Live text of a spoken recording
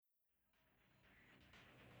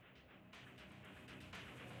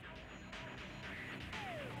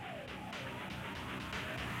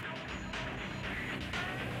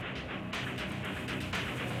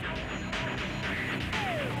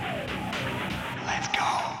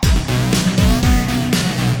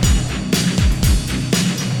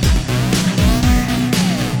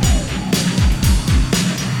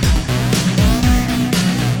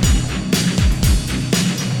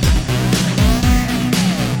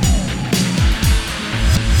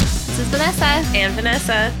And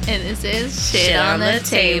Vanessa. And this is Shit on the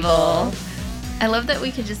Table. I love that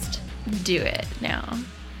we could just do it now.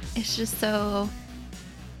 It's just so...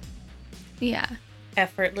 Yeah.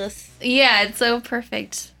 Effortless. Yeah, it's so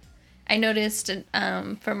perfect. I noticed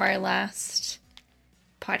from our last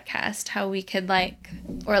podcast how we could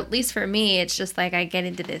or at least for me, it's just I get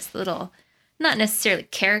into this little, not necessarily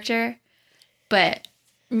character, but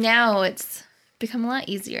now it's become a lot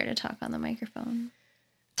easier to talk on the microphone.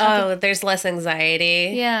 There's less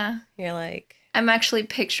anxiety. Yeah. You're I'm actually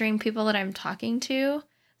picturing people that I'm talking to,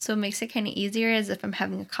 so it makes it kind of easier as if I'm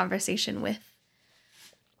having a conversation with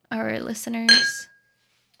our listeners.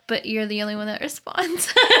 But you're the only one that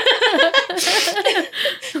responds.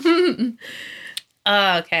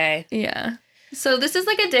 Oh, okay. Yeah. So this is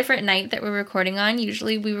a different night that we're recording on.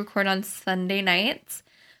 Usually we record on Sunday nights,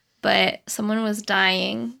 but someone was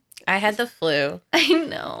dying. I had the flu. I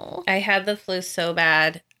know. I had the flu so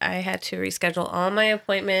bad. I had to reschedule all my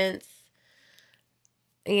appointments.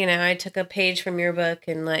 You know, I took a page from your book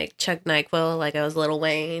and chugged NyQuil like I was Lil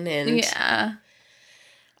Wayne. And yeah.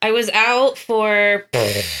 I was out for,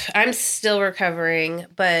 I'm still recovering,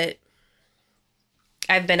 but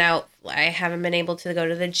I've been out. I haven't been able to go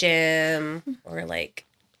to the gym or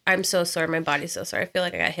I'm so sore. My body's so sore. I feel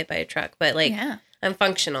like I got hit by a truck, but yeah. I'm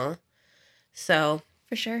functional. So.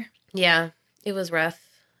 For sure. Yeah, it was rough.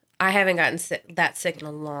 I haven't gotten that sick in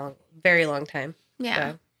a very long time.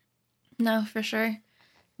 Yeah. So. No, for sure.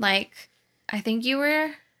 I think you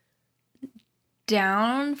were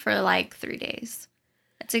down for 3 days.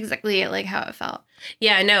 That's exactly how it felt.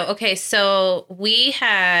 Yeah, I know. Okay, so we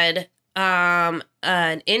had an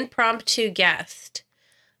impromptu guest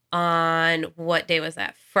on, what day was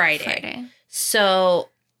that? Friday. So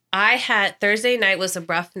Thursday night was a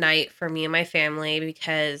rough night for me and my family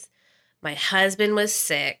because my husband was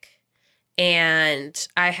sick and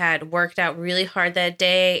I had worked out really hard that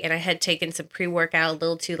day and I had taken some pre-workout a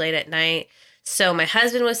little too late at night. So my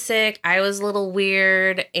husband was sick, I was a little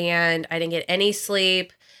weird, and I didn't get any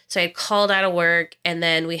sleep. So I had called out of work, and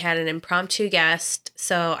then we had an impromptu guest.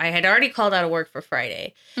 So I had already called out of work for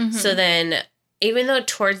Friday. Mm-hmm. So then, even though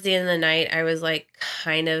towards the end of the night, I was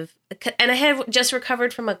kind of, and I had just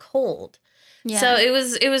recovered from a cold. Yeah. So it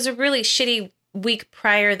was a really shitty week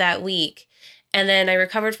prior that week. And then I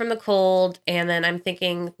recovered from the cold, and then I'm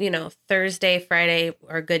thinking, Thursday, Friday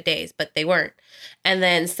are good days, but they weren't. And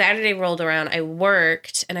then Saturday rolled around, I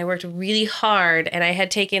worked really hard, and I had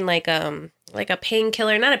taken a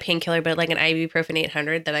painkiller, not a painkiller, but an ibuprofen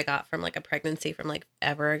 800 that I got from a pregnancy from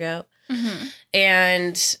ever ago. Mm-hmm.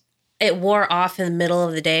 And it wore off in the middle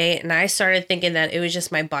of the day, and I started thinking that it was just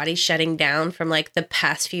my body shutting down from the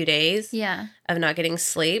past few days of not getting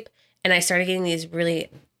sleep. And I started getting these really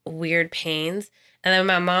weird pains. And then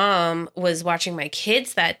my mom was watching my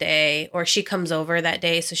kids that day, or she comes over that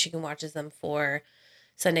day so she can watch them for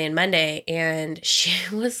Sunday and Monday. And she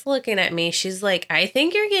was looking at me. She's like, I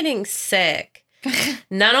think you're getting sick.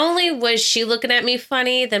 Not only was she looking at me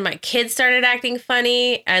funny, then my kids started acting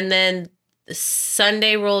funny. And then the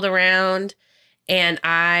Sunday rolled around and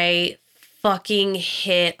I fucking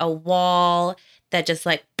hit a wall that just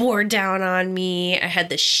bore down on me. I had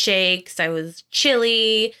the shakes. I was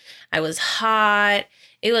chilly. I was hot.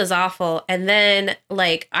 It was awful. And then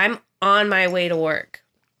I'm on my way to work.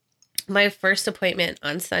 My first appointment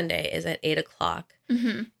on Sunday is at 8:00.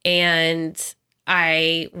 Mm-hmm. And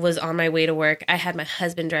I was on my way to work. I had my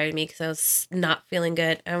husband driving me because I was not feeling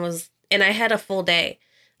good. And I had a full day.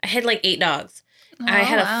 I had 8 dogs. Oh, I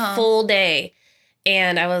had a full day.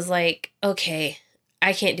 And I was like, okay,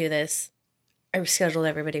 I can't do this. I rescheduled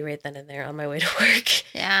everybody right then and there on my way to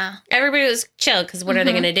work. Yeah. Everybody was chill because what are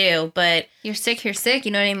they going to do? But you're sick,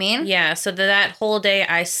 you know what I mean? Yeah. So that whole day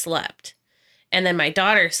I slept. And then my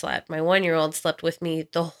daughter slept. My 1-year-old slept with me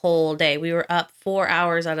the whole day. We were up 4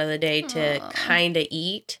 hours out of the day to kind of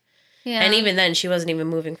eat. Yeah. And even then, she wasn't even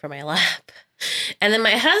moving from my lap. And then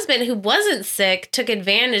my husband, who wasn't sick, took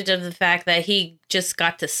advantage of the fact that he just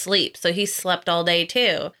got to sleep. So he slept all day,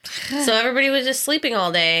 too. So everybody was just sleeping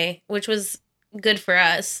all day, which was good for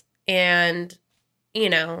us. And,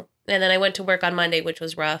 and then I went to work on Monday, which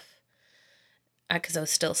was rough because I was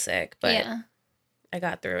still sick. But I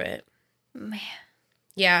got through it. Man.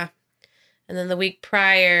 Yeah. And then the week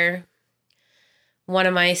prior, one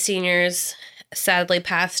of my seniors sadly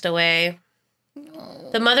passed away.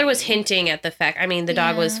 The mother was hinting at the fact, the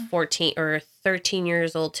dog was 14 or 13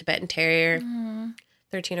 years old, Tibetan Terrier,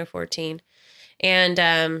 13 or 14.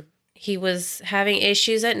 And he was having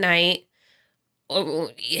issues at night.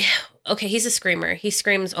 Okay, he's a screamer. He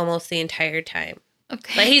screams almost the entire time.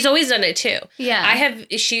 Okay. But he's always done it too. Yeah. I have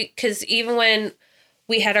issue because even when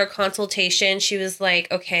we had our consultation, she was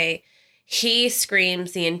like, okay, he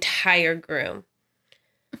screams the entire groom.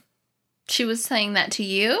 She was saying that to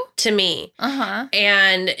you? To me. Uh-huh.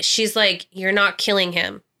 And she's like, you're not killing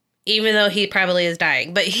him. Even though he probably is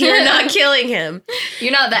dying. But you're not killing him.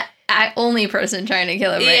 You're not the only person trying to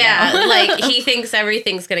kill him right now. Yeah, like, he thinks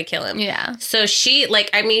everything's going to kill him. Yeah. So she, like,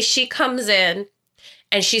 I mean, she comes in.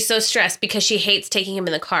 And she's so stressed because she hates taking him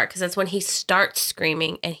in the car because that's when he starts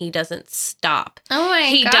screaming and he doesn't stop. Oh my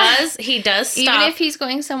God. He does stop. Even if he's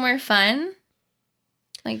going somewhere fun?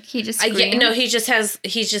 Like, he just screams? Yeah, no, he's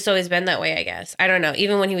just always been that way, I guess. I don't know.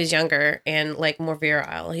 Even when he was younger and, like, more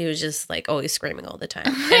virile, he was just, like, always screaming all the time.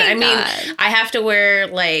 Oh and I mean, God. I have to wear,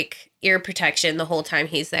 like, ear protection the whole time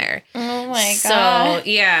he's there. Oh my God. So,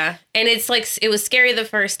 yeah. And it's, like, it was scary the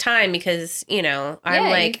first time because, you know, I'm,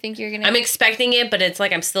 like, you think you're gonna... I'm expecting it, but it's,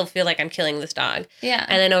 like, I'm still feel like I'm killing this dog. Yeah.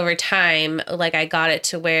 And then over time, like, I got it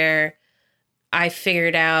to where I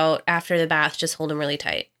figured out after the bath, just hold him really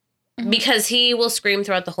tight. Because he will scream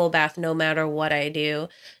throughout the whole bath no matter what I do,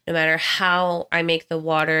 no matter how I make the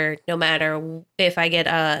water, no matter if I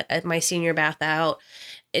get my senior bath out.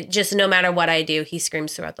 Just no matter what I do, he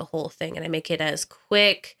screams throughout the whole thing. And I make it as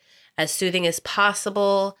quick, as soothing as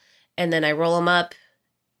possible. And then I roll him up,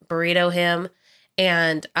 burrito him.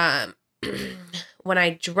 And when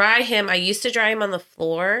I dry him, I used to dry him on the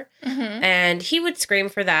floor. And he would scream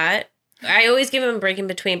for that. I always give him a break in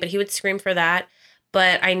between, but he would scream for that.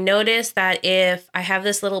 But I noticed that if I have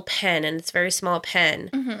this little pen, and it's a very small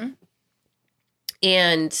pen,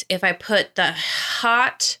 and if I put the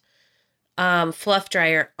hot fluff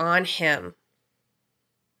dryer on him,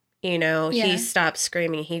 you know, he stops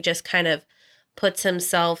screaming. He just kind of puts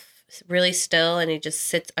himself really still, and he just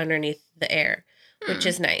sits underneath the air, which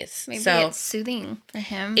is nice. Maybe so it's soothing for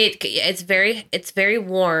him. It's very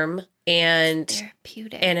warm. And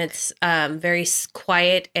therapeutic. And it's very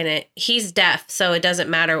quiet, and he's deaf, so it doesn't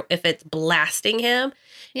matter if it's blasting him.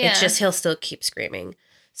 Yeah. It's just he'll still keep screaming.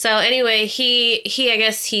 So anyway, he I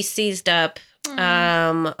guess he seized up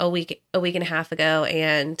a week and a half ago,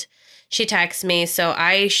 and she texted me, so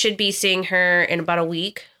I should be seeing her in about a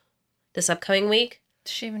week, this upcoming week.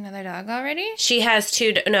 Does she have another dog already? She has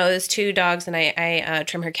there's 2 dogs, and I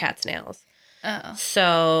trim her cat's nails. Oh.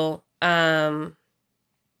 So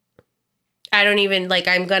I don't even, like,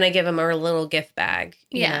 I'm going to give him a little gift bag,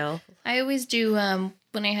 you know? I always do,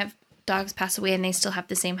 when I have dogs pass away and they still have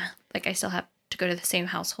the same, like, I still have to go to the same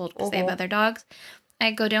household because they have other dogs.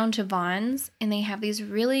 I go down to Vaughn's, and they have these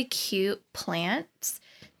really cute plants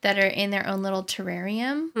that are in their own little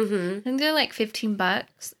terrarium. And they're, like,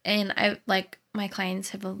 $15. And my clients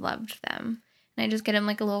have loved them. And I just get them,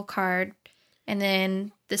 like, a little card. And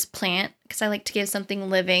then this plant, because I like to give something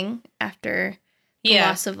living after the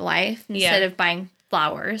loss of life instead of buying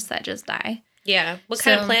flowers that just die. Yeah. What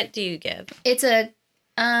kind of plant do you give? It's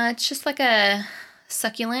it's just like a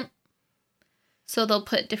succulent. So they'll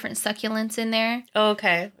put different succulents in there. Oh,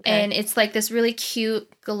 okay. And it's like this really cute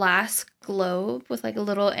glass globe with like a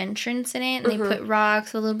little entrance in it. And they put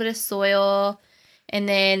rocks, a little bit of soil, and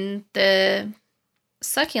then the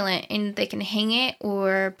succulent, and they can hang it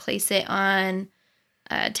or place it on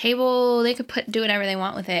a table. They could do whatever they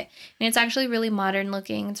want with it, and it's actually really modern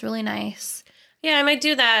looking. It's really nice. Yeah, I might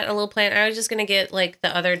do that. A little plant. I was just gonna get like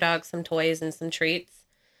the other dog some toys and some treats.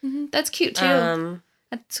 That's cute too.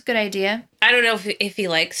 That's a good idea. I don't know if he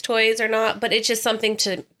likes toys or not, but it's just something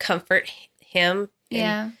to comfort him.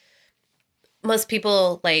 Yeah. Most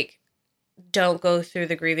people like don't go through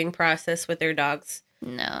the grieving process with their dogs.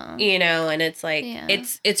 No. You know, and it's like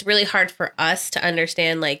it's really hard for us to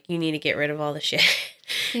understand, like, you need to get rid of all the shit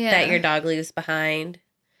that your dog leaves behind.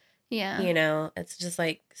 Yeah. You know, it's just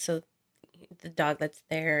like, so the dog that's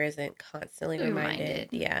there isn't constantly reminded.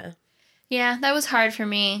 Yeah. Yeah, that was hard for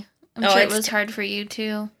me. I'm sure it was hard for you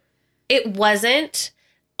too. It wasn't,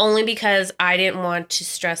 only because I didn't want to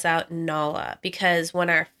stress out Nala, because when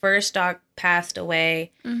our first dog passed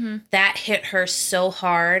away, that hit her so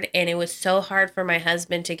hard, and it was so hard for my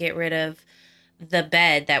husband to get rid of the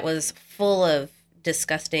bed that was full of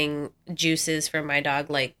disgusting juices from my dog,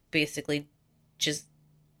 like basically just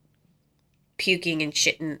puking and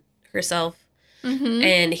shitting herself.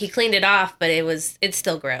 And he cleaned it off, but it's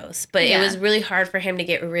still gross. But it was really hard for him to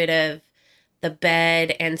get rid of the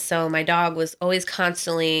bed, and so my dog was always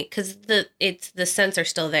constantly, because the scents are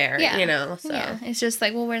still there, you know. So it's just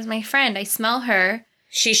like, well, where's my friend? I smell her.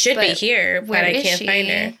 She should be here, but I can't find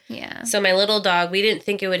her. Yeah. So my little dog, we didn't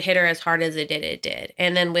think it would hit her as hard as it did. It did.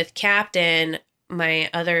 And then with Captain, my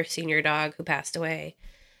other senior dog who passed away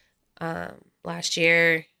last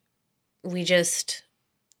year, we just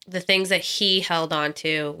the things that he held on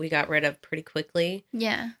to, we got rid of pretty quickly.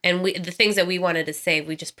 Yeah. And the things that we wanted to save,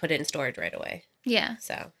 we just put it in storage right away. Yeah.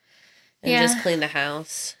 So, and just clean the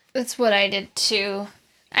house. That's what I did too.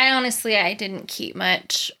 I didn't keep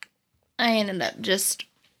much. I ended up just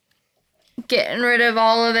getting rid of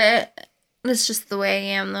all of it. It's just the way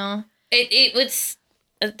I am, though. It's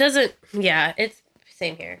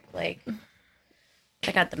same here. Like,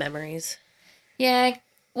 I got the memories. Yeah.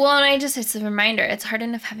 Well, and it's a reminder. It's hard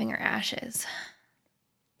enough having our ashes.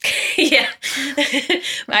 Yeah.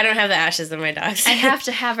 I don't have the ashes of my dogs. I have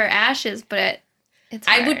to have our ashes, but it's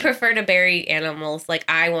hard. I would prefer to bury animals. Like,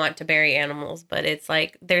 I want to bury animals, but it's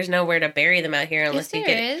like, there's nowhere to bury them out here unless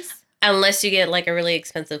you get like a really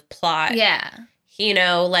expensive plot. Yeah. You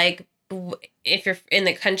know, like, if you're in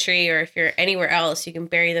the country or if you're anywhere else, you can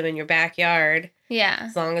bury them in your backyard. Yeah.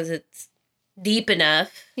 As long as it's deep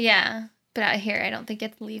enough. Yeah. But out here, I don't think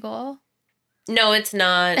it's legal. No, it's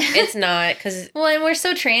not. It's not. Cause well, and we're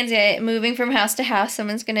so transient, moving from house to house.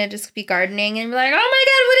 Someone's going to just be gardening and be like, oh my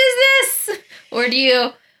God, what is this? Or do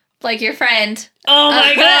you, like your friend? Oh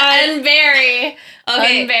my God. Unbury.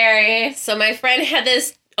 Okay. Unbury. So my friend had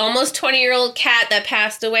this almost 20-year-old cat that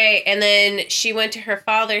passed away, and then she went to her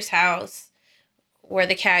father's house where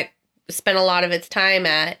the cat spent a lot of its time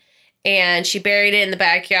at, and she buried it in the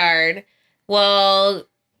backyard. Well,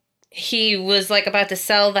 he was like about to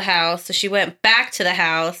sell the house, so she went back to the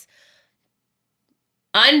house,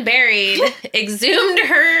 unburied, exhumed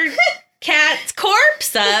her cat's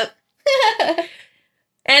corpse up, and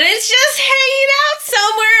it's just hanging out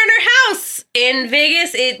somewhere in her house. In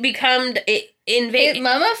Vegas, it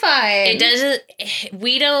mummified. It doesn't.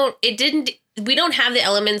 We don't have the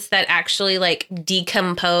elements that actually like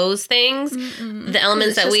decompose things. Mm-mm. The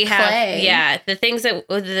elements that we have, clay. yeah, the things that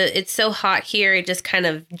it's so hot here, it just kind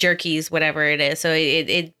of jerkies whatever it is. So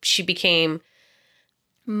she became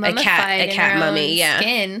mummified a cat mummy, yeah,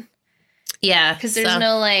 skin. Yeah, because we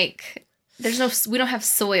don't have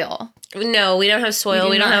soil. No, we don't have soil.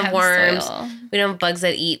 We don't have worms. Soil. We don't have bugs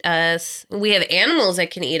that eat us. We have animals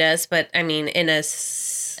that can eat us, but I mean, in a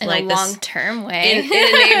long-term way. In a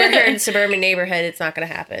neighborhood, suburban neighborhood, it's not going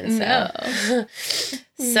to happen. So,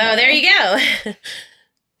 no. There you go.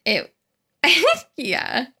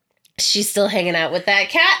 Yeah. She's still hanging out with that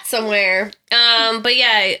cat somewhere. But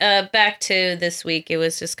yeah, back to this week. It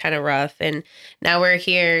was just kind of rough. And now we're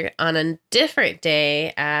here on a different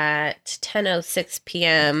day at 10:06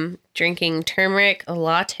 p.m. drinking turmeric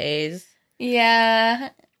lattes. Yeah.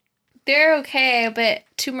 They're okay, but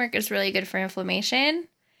turmeric is really good for inflammation.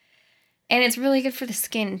 And it's really good for the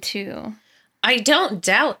skin, too. I don't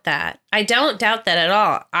doubt that. At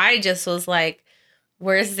all. I just was like,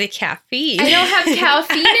 where's the caffeine? I don't have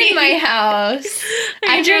caffeine in my house.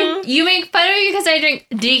 You make fun of me because I drink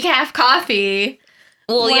decaf coffee.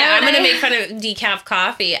 Well, yeah, I'm going to make fun of decaf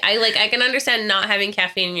coffee. I can understand not having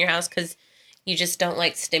caffeine in your house because you just don't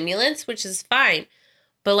like stimulants, which is fine.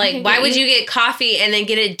 But, like, why would you get coffee and then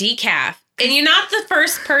get a decaf? And you're not the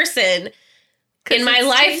first person in my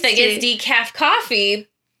life that gets decaf coffee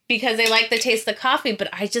because they like the taste of coffee, but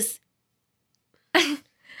I just...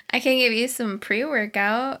 I can give you some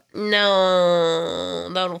pre-workout. No,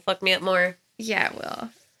 that'll fuck me up more. Yeah, it will.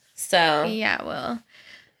 So. Yeah, it will.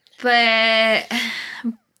 But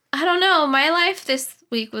I don't know. My life this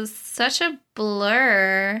week was such a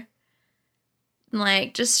blur.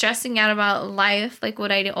 Like, just stressing out about life, like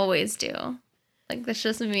what I always do. Like, that's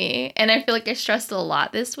just me. And I feel like I stressed a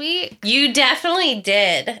lot this week. You definitely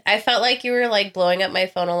did. I felt like you were, like, blowing up my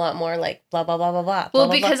phone a lot more, like, blah, blah, blah, blah, blah. Well,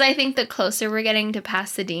 blah, because blah. I think the closer we're getting to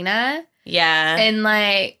Pasadena. Yeah. And,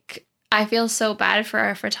 like, I feel so bad for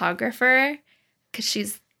our photographer. Because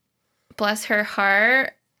she's, bless her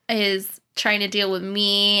heart, is trying to deal with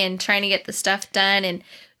me and trying to get the stuff done. And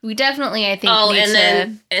we definitely, I think,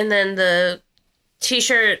 and then the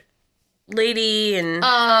T-shirt lady and...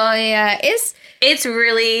 Oh, yeah. It's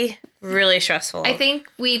really, really stressful. I think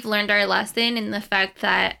we've learned our lesson in the fact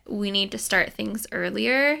that we need to start things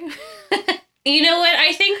earlier. You know what?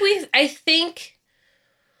 I think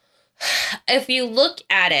if you look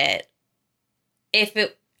at it, if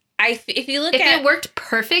it worked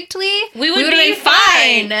perfectly, we would be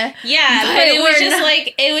fine. Yeah, but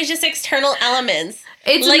it was just external elements.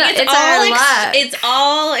 It's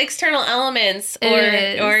all external elements,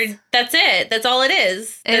 or that's it. That's all it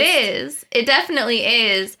is. It definitely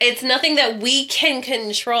is. It's nothing that we can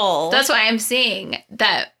control. That's why I'm saying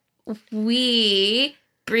that we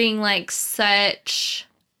bring like such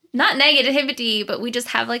not negativity, but we just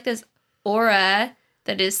have like this aura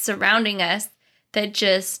that is surrounding us that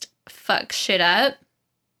just fucks shit up.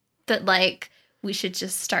 That like we should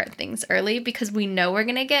just start things early because we know we're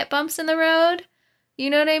going to get bumps in the road. You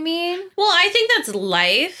know what I mean? Well, I think that's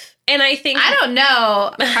life. And I think... I don't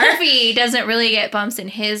know. Harvey doesn't really get bumps in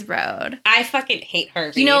his road. I fucking hate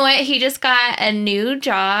Harvey. You know what? He just got a new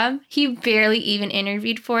job. He barely even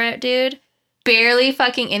interviewed for it, dude. Barely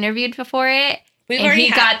fucking interviewed for it. He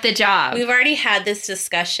got the job. We've already had this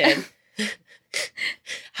discussion.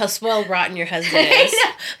 How spoiled rotten your husband is.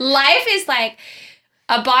 Life is like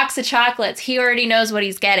a box of chocolates. He already knows what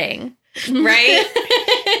he's getting. Right?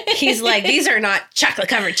 He's like, these are not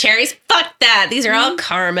chocolate-covered cherries. Fuck that. These are all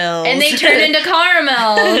caramels. And they turn into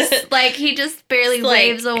caramels. Like, he just barely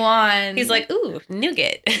waves a wand. He's like, ooh,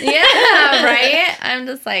 nougat. Yeah, right? I'm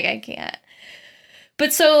just like, I can't.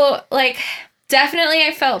 But so, like, definitely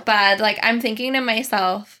I felt bad. Like, I'm thinking to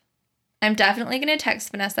myself, I'm definitely going to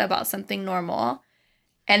text Vanessa about something normal.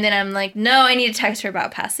 And then I'm like, no, I need to text her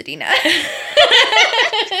about Pasadena.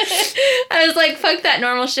 I was like, fuck that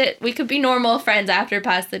normal shit. We could be normal friends after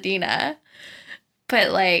Pasadena.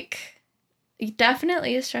 But, like, it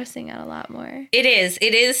definitely is stressing out a lot more. It is.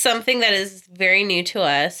 It is something that is very new to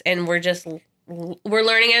us. And we're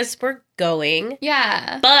learning as we're going.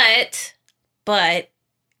 Yeah. But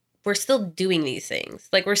we're still doing these things.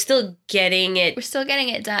 Like, we're still getting it. We're still getting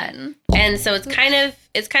it done. And so it's kind of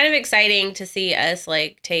exciting to see us,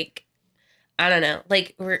 like, take, I don't know,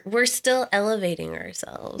 like, we're still elevating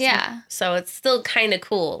ourselves. Yeah. So it's still kind of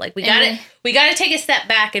cool. Like, we gotta take a step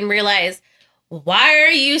back and realize, why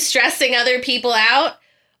are you stressing other people out?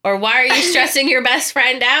 Or why are you stressing your best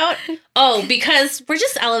friend out? Oh, because we're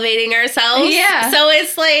just elevating ourselves. Yeah. So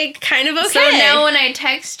it's like kind of okay. So now when I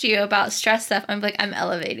text you about stress stuff, I'm like, I'm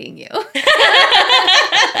elevating you.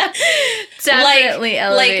 Definitely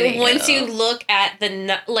elevating you. Like once you look at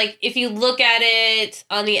if you look at it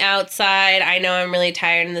on the outside, I know I'm really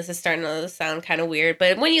tired and this is starting to sound kind of weird,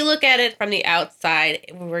 but when you look at it from the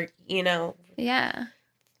outside, yeah.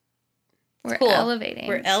 We're cool. elevating.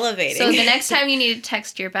 We're elevating. So the next time you need to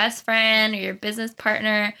text your best friend or your business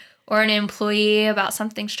partner or an employee about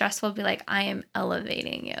something stressful, be like, I am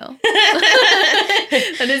elevating you.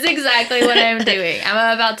 That is exactly what I'm doing.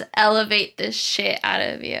 I'm about to elevate this shit out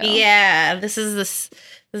of you. Yeah, this is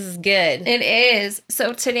good. It is.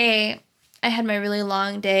 So today I had my really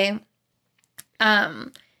long day.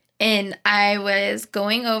 And I was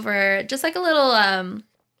going over just like a little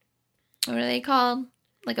what are they called?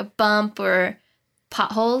 Like a bump or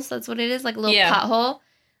potholes. That's what it is. Like a little pothole.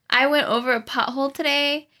 I went over a pothole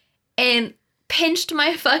today and pinched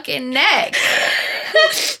my fucking neck.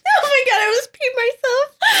 Oh my God, I was peeing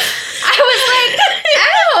myself. I was like,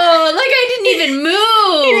 ow. Like I didn't even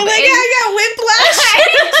move. You were like, I got whiplash. I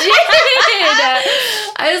did.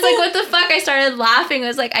 I was like, what the fuck? I started laughing. I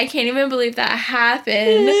was like, I can't even believe that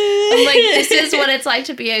happened. I'm like, this is what it's like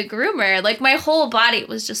to be a groomer. Like my whole body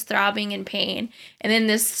was just throbbing in pain. And then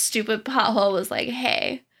this stupid pothole was like,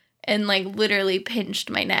 hey, and like literally pinched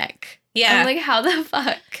my neck. Yeah. I'm like, how the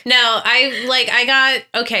fuck? No,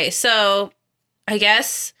 so I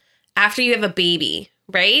guess after you have a baby,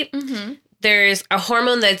 right? Mm-hmm. There's a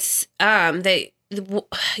hormone that's,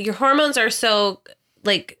 your hormones are so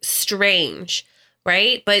like strange,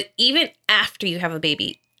 right? But even after you have a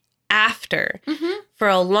baby, for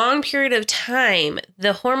a long period of time,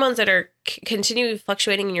 the hormones that are continually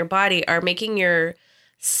fluctuating in your body are making your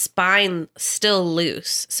spine still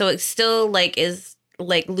loose. So it still like is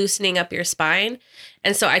like loosening up your spine.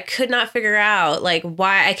 And so I could not figure out like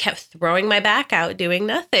why I kept throwing my back out doing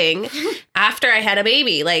nothing after I had a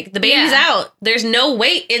baby. Like the baby's out. There's no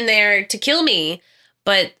weight in there to kill me.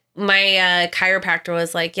 But my chiropractor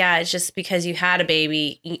was like, yeah, it's just because you had a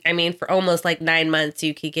baby. I mean, for almost like 9 months,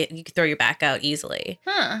 you could throw your back out easily.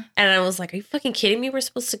 Huh. And I was like, are you fucking kidding me? We're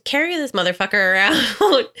supposed to carry this motherfucker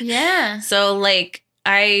around. Yeah. So like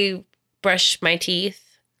I brush my teeth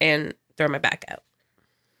and throw my back out.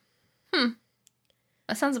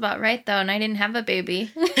 That sounds about right, though, and I didn't have a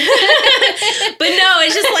baby. But no,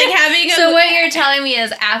 it's just like having a... So what you're telling me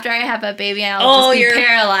is after I have a baby, I'll just be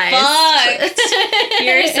paralyzed. Fucked.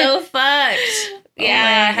 You're so fucked.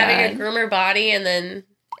 Yeah, having a groomer body and then...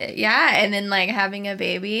 Yeah, and then, like, having a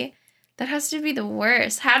baby. That has to be the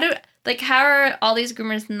worst. How are all these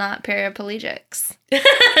groomers not paraplegics? Like,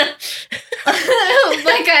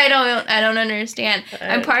 I don't understand.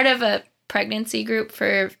 I'm part of a pregnancy group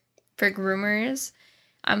for groomers.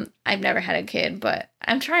 I've never had a kid, but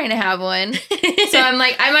I'm trying to have one. So I'm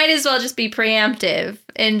like, I might as well just be preemptive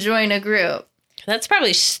and join a group. That's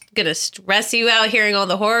probably gonna stress you out hearing all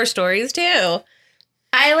the horror stories too.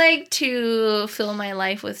 I like to fill my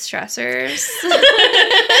life with stressors.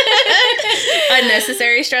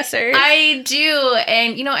 Unnecessary stressors. I do.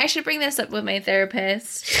 And, I should bring this up with my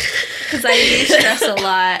therapist because I do stress a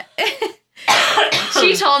lot.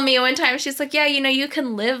 She told me one time, she's like, yeah, you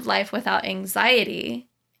can live life without anxiety.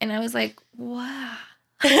 And I was like, wow.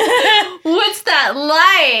 What's that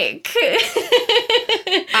like?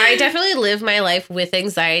 I definitely live my life with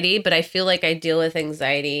anxiety, but I feel like I deal with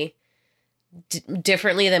anxiety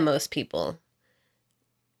differently than most people.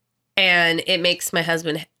 And it makes my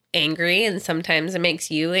husband angry, and sometimes it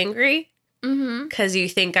makes you angry because you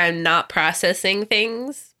think I'm not processing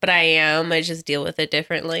things, but I am. I just deal with it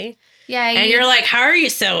differently. Yeah. And you're like, how are you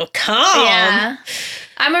so calm? Yeah.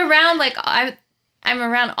 I'm around I'm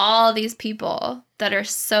around all these people that are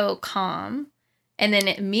so calm. And then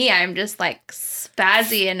I'm just like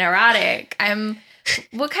spazzy and neurotic. I'd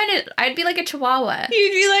be like a chihuahua.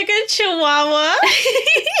 You'd be like a chihuahua.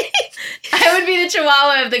 I would be the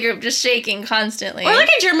chihuahua of the group, just shaking constantly. Or like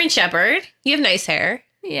a German shepherd. You have nice hair.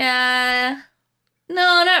 Yeah.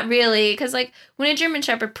 No, not really. Because when a German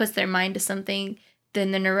shepherd puts their mind to something,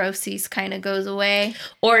 then the neuroses kind of goes away.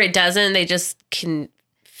 Or it doesn't. They just can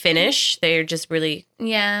finish. They're just really,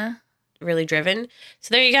 really driven.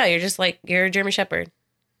 So there you go. You're a German shepherd.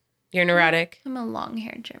 You're neurotic. I'm a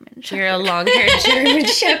long-haired German shepherd. You're a long-haired German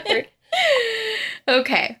shepherd.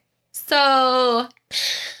 Okay. So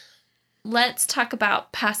let's talk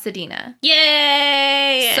about Pasadena.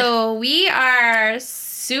 Yay! So we are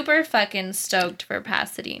super fucking stoked for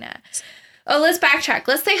Pasadena. Oh, let's backtrack.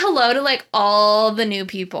 Let's say hello to all the new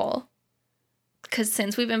people. Because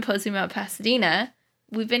since we've been posting about Pasadena,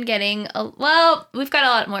 we've been getting we've got a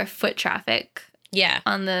lot more foot traffic. Yeah.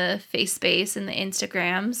 On the face space and the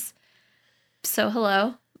Instagrams. So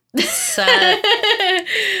hello. So.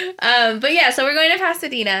 But yeah, so we're going to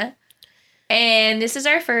Pasadena. And this is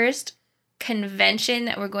our first convention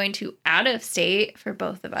that we're going to out of state for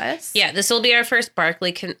both of us. Yeah, this will be our first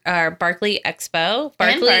Barkley Expo.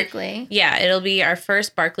 Barkley. Yeah, it'll be our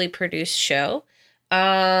first Barkley produced show.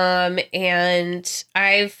 And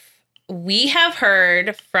we have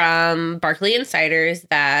heard from Barkley insiders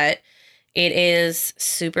that it is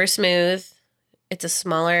super smooth. It's a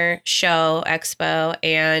smaller show, expo,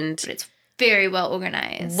 but it's very well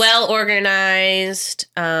organized.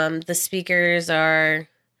 The speakers are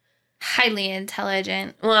highly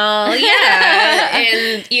intelligent. Well, yeah.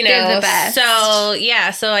 And, they're the best.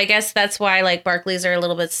 So I guess that's why Barclays are a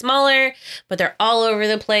little bit smaller, but they're all over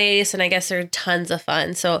the place. And I guess they're tons of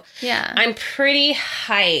fun. So yeah, I'm pretty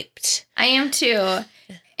hyped. I am too.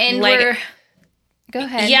 And go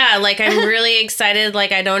ahead. Yeah. I'm really excited.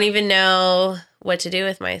 I don't even know what to do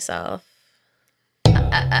with myself.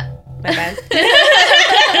 My bad.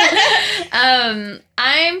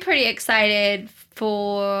 I'm pretty excited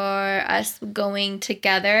for us going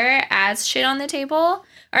together as Shit on the Table.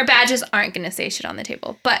 Our badges aren't going to say Shit on the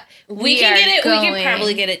Table, but we can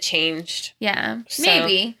probably get it changed. Yeah,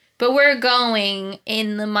 maybe. But we're going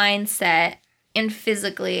in the mindset and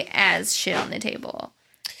physically as Shit on the Table.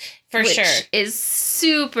 For sure. Which is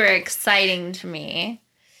super exciting to me.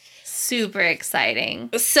 Super exciting.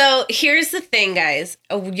 So here's the thing, guys.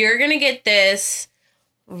 You're going to get this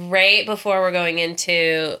right before we're going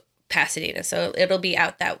into Pasadena. So it'll be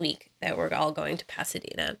out that week that we're all going to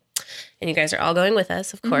Pasadena. And you guys are all going with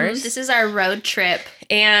us, of course. Mm-hmm. This is our road trip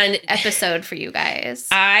and episode for you guys.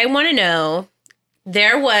 I want to know,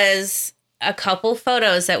 there was a couple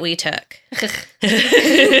photos that we took. And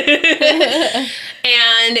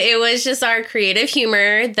it was just our creative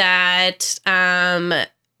humor that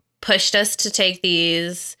pushed us to take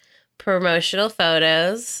these promotional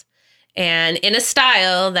photos, and in a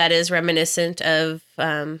style that is reminiscent of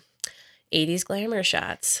 80s glamour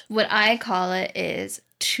shots. What I call it is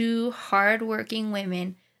two hardworking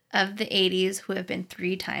women of the 80s who have been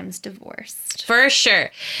 3 times divorced. For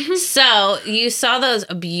sure. So you saw those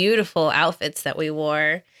beautiful outfits that we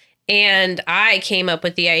wore, and I came up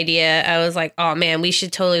with the idea. I was like, oh man, we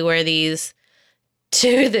should totally wear these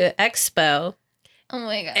to the expo. Oh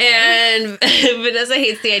my God. And Vanessa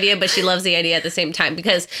hates the idea, but she loves the idea at the same time,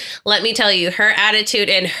 because let me tell you, her attitude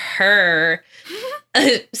and her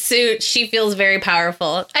suit, she feels very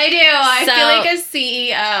powerful. I do. I feel like a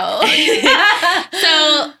CEO.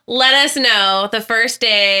 So let us know the first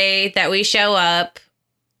day that we show up,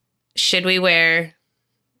 should we wear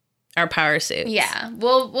our power suits? Yeah.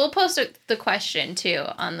 We'll post the question too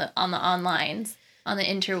on the onlines, on the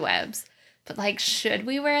interwebs. But should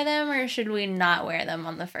we wear them or should we not wear them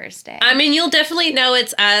on the first day? I mean, you'll definitely know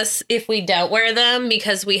it's us if we don't wear them,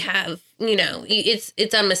 because we have,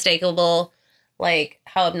 it's unmistakable. like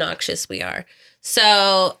how obnoxious we are.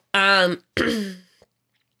 So,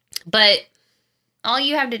 but all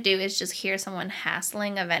you have to do is just hear someone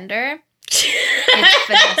hassling a vendor. It's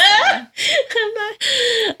Vanessa.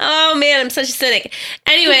 Oh man, I'm such a cynic.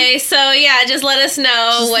 Anyway, so yeah, just let us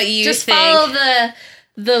know what you just think. Follow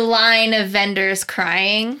the line of vendors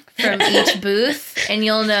crying from each booth, and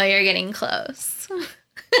you'll know you're getting close.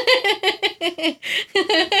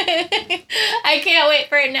 I can't wait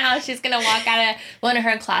for it now. She's gonna walk out of one of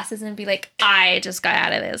her classes and be like, I just got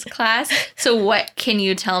out of this class, so what can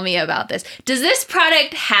you tell me about this? Does this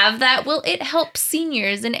product have that? Will it help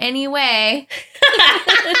seniors in any way? Oh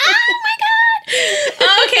my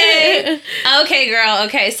god. Okay, girl.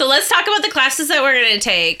 Okay, so let's talk about the classes that we're gonna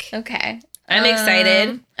take. Okay. I'm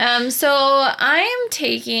excited. So I am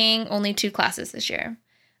taking only 2 classes this year.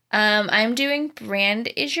 I'm doing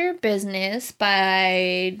Brand Is Your Business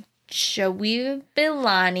by Joey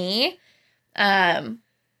Bilani. And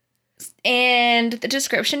the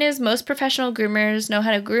description is most professional groomers know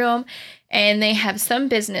how to groom and they have some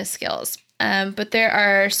business skills. But there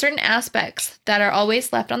are certain aspects that are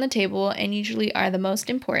always left on the table and usually are the most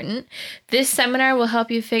important. This seminar will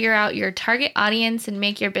help you figure out your target audience and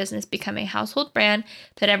make your business become a household brand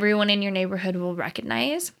that everyone in your neighborhood will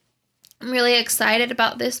recognize. I'm really excited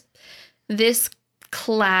about this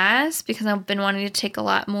class because I've been wanting to take a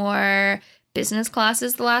lot more business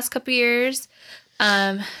classes the last couple years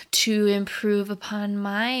to improve upon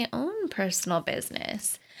my own personal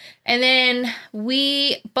business. And then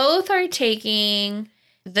we both are taking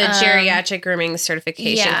the geriatric grooming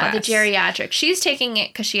certification class. Yeah, the geriatric. She's taking it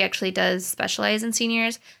because she actually does specialize in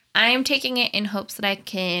seniors. I'm taking it in hopes that I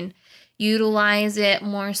can utilize it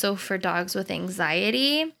more so for dogs with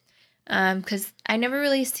anxiety. Because I never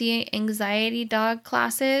really see anxiety dog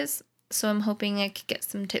classes, so I'm hoping I could get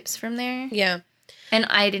some tips from there. Yeah. And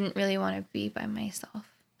I didn't really want to be by myself.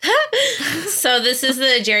 So this is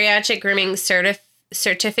the geriatric grooming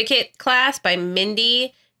certificate class by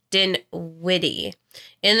Mindy Dinwiddie.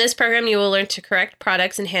 In this program, you will learn to correct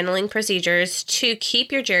products and handling procedures to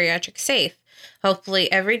keep your geriatric safe.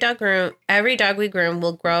 Hopefully, every dog we groom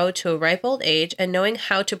will grow to a ripe old age, and knowing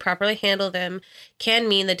how to properly handle them can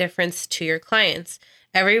mean the difference to your clients.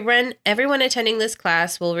 Everyone attending this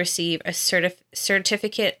class will receive a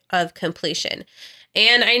certificate of completion.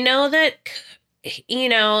 And I know that,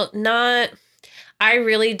 I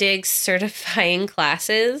really dig certifying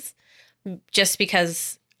classes just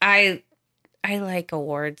because I like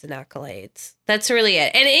awards and accolades. That's really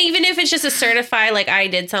it. And even if it's just a certify, like I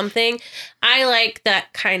did something, I like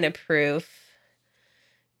that kind of proof.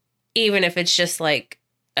 Even if it's just like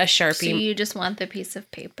a Sharpie. So you just want the piece of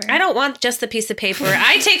paper? I don't want just the piece of paper.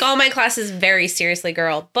 I take all my classes very seriously,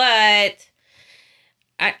 girl. But,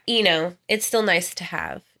 it's still nice to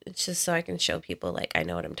have. It's just so I can show people like I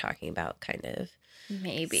know what I'm talking about, kind of.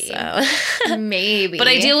 Maybe. So. Maybe. But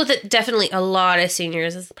I deal with it definitely a lot of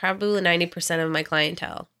seniors. It's probably 90% of my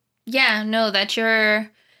clientele. Yeah, no, that's your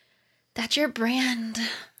brand.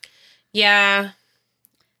 Yeah.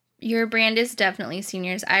 Your brand is definitely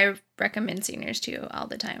seniors. I recommend seniors to you all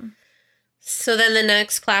the time. So then the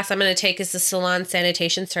next class I'm going to take is the Salon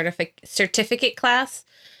Sanitation Certificate class.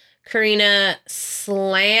 Karina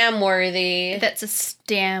Slamworthy. That's a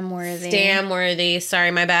Stamworthy. Stamworthy.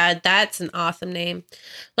 Sorry, my bad. That's an awesome name.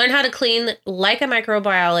 Learn how to clean like a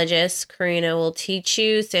microbiologist. Karina will teach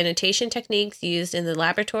you sanitation techniques used in the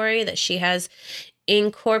laboratory that she has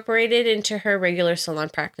incorporated into her regular salon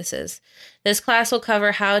practices. This class will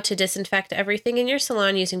cover how to disinfect everything in your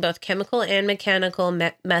salon using both chemical and mechanical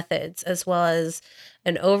methods, as well as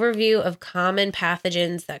an overview of common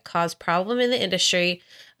pathogens that cause problem in the industry.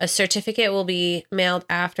 A certificate will be mailed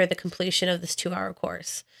after the completion of this 2-hour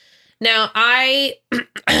course. Now, I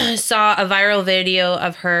saw a viral video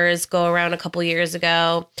of hers go around a couple years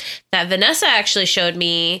ago that Vanessa actually showed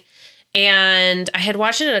me, and I had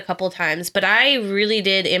watched it a couple times, but I really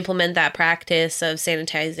did implement that practice of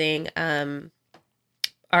sanitizing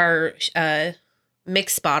our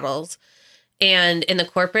mixed bottles. And in the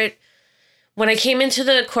corporate, when I came into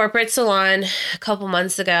the corporate salon a couple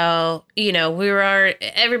months ago,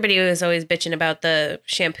 everybody was always bitching about the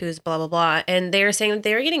shampoos, blah, blah, blah. And they were saying that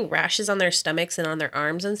they were getting rashes on their stomachs and on their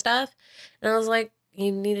arms and stuff. And I was like,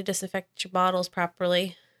 you need to disinfect your bottles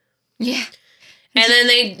properly. Yeah. And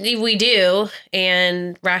then we do,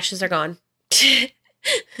 and rashes are gone. Oh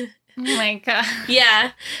my God.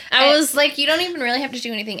 Yeah. I was like, you don't even really have to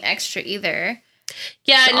do anything extra either.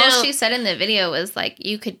 Yeah, so all she said in the video was like,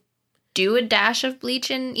 you could do a dash of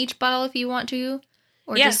bleach in each bottle if you want to,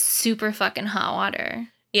 or just super fucking hot water.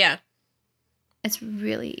 Yeah. It's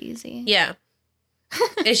really easy. Yeah.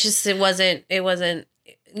 It's just, it wasn't,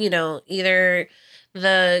 either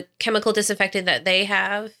the chemical disinfectant that they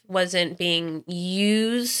have wasn't being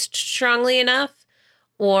used strongly enough,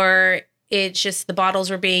 or it's just the bottles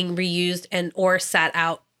were being reused or sat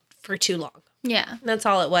out for too long. Yeah. That's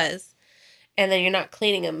all it was. And then you're not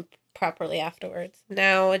cleaning them properly afterwards.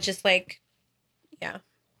 Now it's just like, yeah.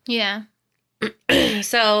 Yeah.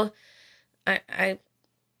 So I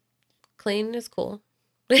clean is cool.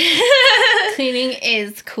 Cleaning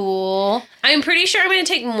is cool. I'm pretty sure I'm going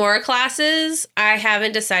to take more classes. I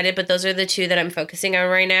haven't decided, but those are the 2 that I'm focusing on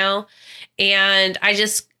right now. And I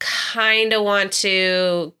just kind of want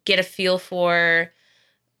to get a feel for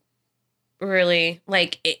really,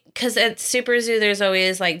 like, because at Super Zoo, there's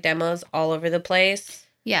always, like, demos all over the place.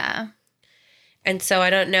 Yeah. And so I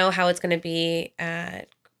don't know how it's going to be at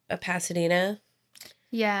Pasadena.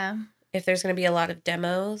 Yeah. If there's going to be a lot of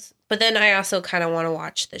demos. But then I also kind of want to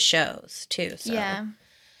watch the shows, too. So. Yeah.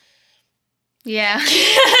 Yeah.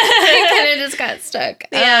 I kind of just got stuck.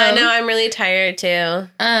 Yeah, no, I'm really tired, too.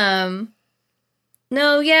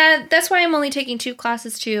 No, yeah, that's why I'm only taking 2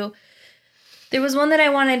 classes, too. There was one that I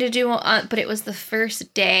wanted to do, but it was the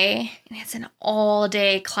first day, and it's an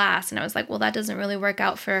all-day class. And I was like, well, that doesn't really work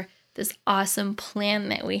out for this awesome plan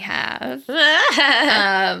that we have.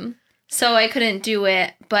 So I couldn't do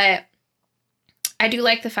it, but I do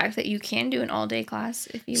like the fact that you can do an all-day class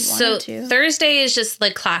if you wanted to. So Thursday is just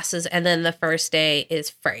like classes, and then the first day is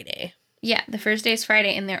Friday. Yeah, the first day is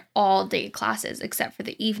Friday, and they're all-day classes except for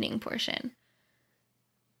the evening portion.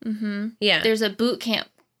 Mm-hmm. Yeah. There's a boot camp,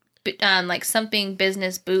 like something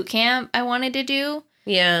business boot camp I wanted to do.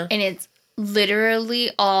 Yeah. And it's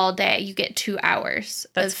literally all day. You get 2 hours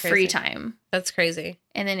of free crazy. time. That's crazy.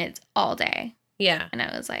 And then it's all day. Yeah. And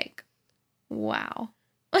I was like, wow.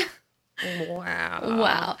 Wow.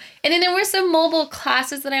 Wow. And then there were some mobile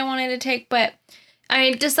classes that I wanted to take, but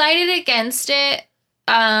I decided against it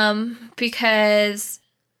because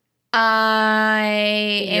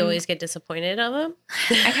You always get disappointed of them?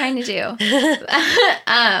 I kind of do.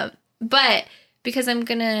 But because I'm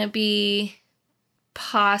going to be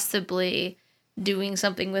possibly doing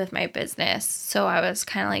something with my business, so I was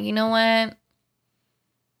kind of like, you know what?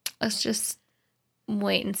 Let's just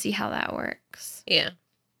wait and see how that works. Yeah.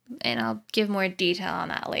 And I'll give more detail on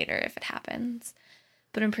that later if it happens.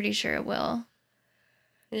 But I'm pretty sure it will.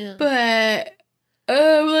 Yeah. But,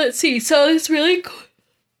 let's see. So it's really cool.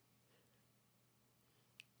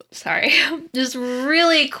 Sorry. This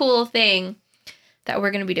really cool thing that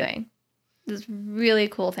we're going to be doing. This really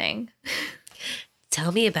cool thing.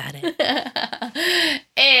 Tell me about it.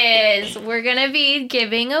 Is we're going to be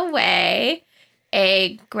giving away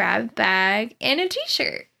a grab bag and a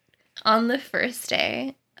t-shirt on the first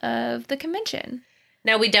day of the convention.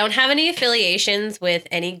 Now, we don't have any affiliations with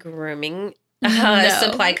any grooming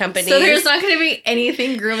supply companies. So there's not going to be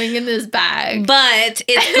anything grooming in this bag. But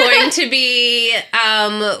it's going to be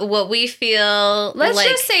what we feel Let's like.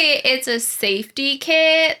 just say it's a safety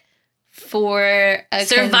kit for a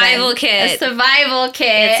survival kit. A survival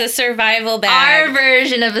kit. It's a survival bag. Our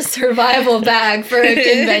version of a survival bag for a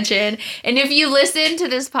convention. And if you listen to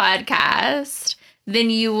this podcast,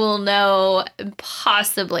 then you will know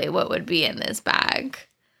possibly what would be in this bag.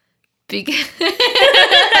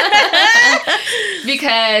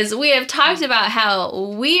 Because we have talked about how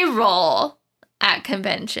we roll at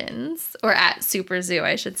conventions, or at Super Zoo,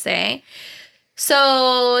 I should say.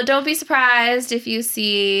 So don't be surprised if you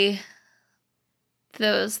see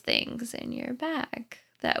those things in your bag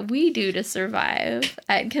that we do to survive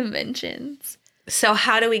at conventions. So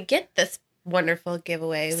how do we get this wonderful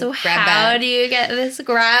giveaway? So how do you get this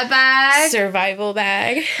grab bag? Survival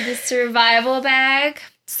bag. The survival bag.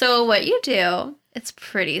 So what you do, it's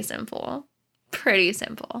pretty simple. Pretty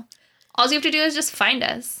simple. All you have to do is just find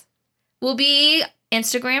us. We'll be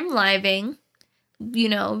Instagram living,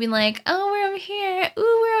 being like, oh, we're over here.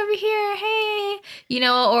 Ooh, we're over here. Hey.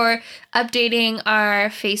 Or updating our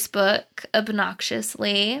Facebook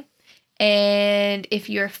obnoxiously. And if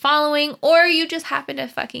you're following, or you just happen to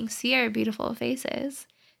fucking see our beautiful faces,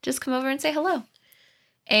 just come over and say hello.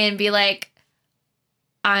 And be like,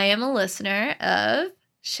 I am a listener of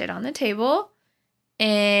Shit on the Table,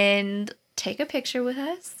 and take a picture with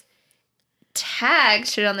us. Tag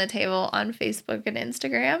Shit on the Table on Facebook and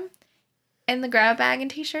Instagram. And the grab bag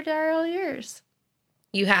and t-shirt are all yours.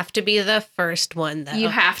 You have to be the first one, though. You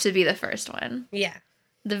have to be the first one. Yeah.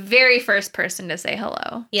 The very first person to say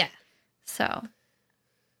hello. Yeah. So,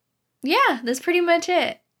 yeah, that's pretty much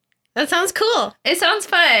it. That sounds cool. It sounds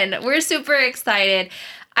fun. We're super excited.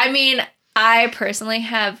 I mean, I personally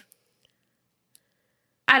have,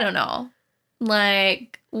 I don't know,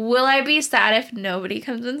 Like, will I be sad if nobody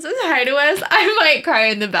comes and says hi to us? I might cry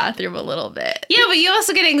in the bathroom a little bit. Yeah, but you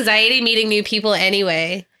also get anxiety meeting new people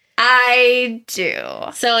anyway. I do.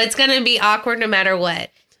 So it's going to be awkward no matter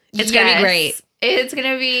what. It's going to be great. It's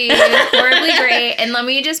going to be horribly great. And let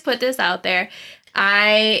me just put this out there.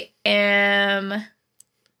 I am...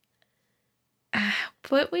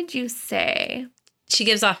 what would you say? She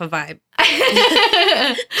gives off a vibe.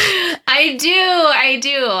 I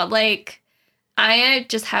do. Like, I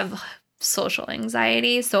just have social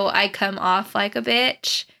anxiety, so I come off like a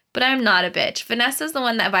bitch, but I'm not a bitch. Vanessa's the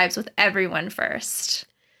one that vibes with everyone first.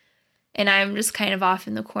 And I'm just kind of off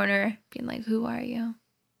in the corner being like, who are you?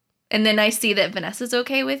 And then I see that Vanessa's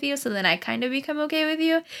okay with you, so then I kind of become okay with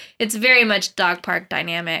you. It's very much dog park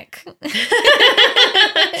dynamic.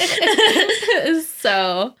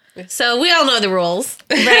 So we all know the rules.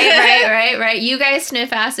 Right. You guys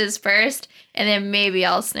sniff asses first, and then maybe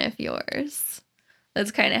I'll sniff yours.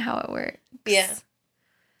 That's kind of how it works. Yeah.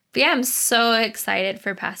 But yeah, I'm so excited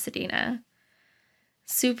for Pasadena.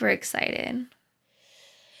 Super excited.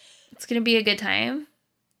 It's going to be a good time.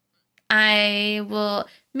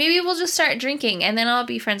 Maybe we'll just start drinking, and then I'll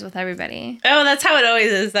be friends with everybody. Oh, that's how it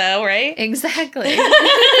always is, though, right? Exactly. Exactly.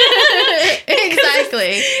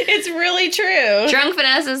 It's really true. Drunk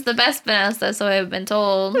Vanessa is the best Vanessa, so I've been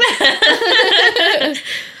told.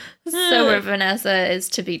 Sober Vanessa is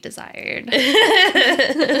to be desired.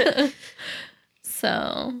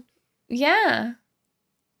 So, yeah.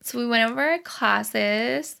 So we went over our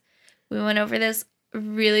classes. We went over this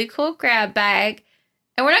really cool grab bag.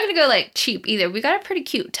 And we're not going to go, like, cheap either. We got a pretty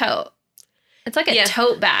cute tote. It's like a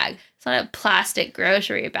tote bag. It's not a plastic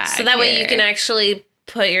grocery bag. So that way you can actually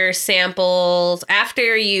put your samples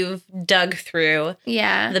after you've dug through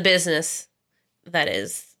the business that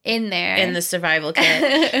is in there. In the survival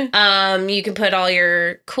kit. You can put all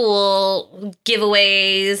your cool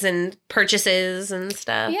giveaways and purchases and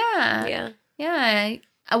stuff. Yeah.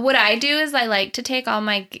 What I do is I like to take all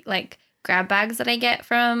my, like, grab bags that I get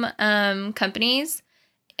from companies.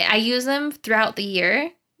 I use them throughout the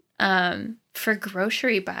year for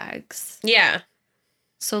grocery bags. Yeah.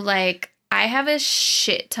 So, like, I have a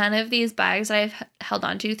shit ton of these bags that I've held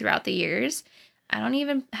on to throughout the years. I don't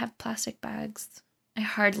even have plastic bags. I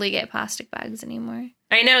hardly get plastic bags anymore.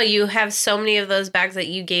 I know. You have so many of those bags that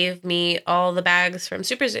you gave me all the bags from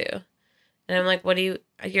Super Zoo. And I'm like,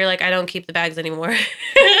 you're like, I don't keep the bags anymore.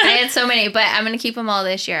 I had so many, but I'm going to keep them all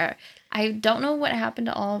this year. I don't know what happened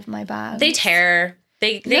to all of my bags. They tear.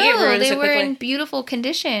 They get ruined so quickly. They were in beautiful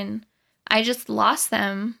condition. I just lost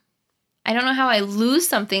them. I don't know how I lose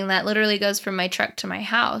something that literally goes from my truck to my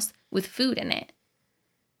house with food in it.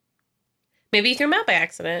 Maybe you threw them out by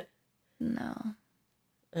accident. No.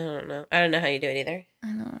 I don't know. I don't know how you do it either.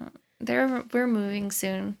 I know. We're moving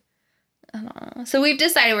soon. I don't know. So we've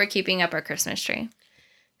decided we're keeping up our Christmas tree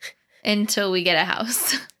until we get a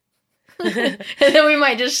house. And then we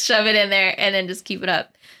might just shove it in there and then just keep it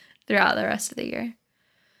up throughout the rest of the year.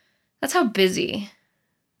 That's how busy.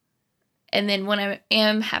 And then when I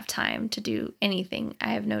have time to do anything,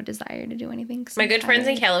 I have no desire to do anything. My good friends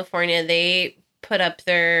in California, they put up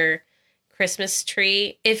their Christmas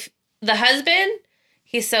tree. If the husband,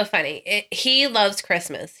 he's so funny. He loves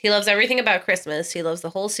Christmas. He loves everything about Christmas. He loves the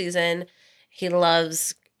whole season. He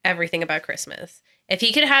loves everything about Christmas. If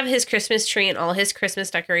he could have his Christmas tree and all his Christmas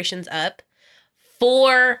decorations up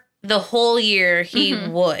for the whole year, he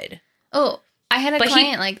would. Oh, I had a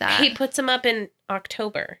client like that. He puts them up in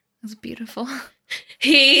October. That's beautiful.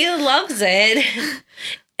 He loves it.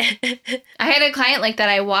 I had a client like that.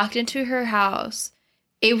 I walked into her house.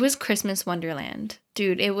 It was Christmas Wonderland.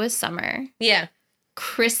 Dude, it was summer. Yeah.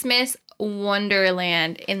 Christmas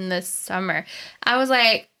Wonderland in the summer. I was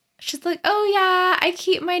like, she's like, oh yeah, I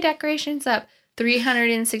keep my decorations up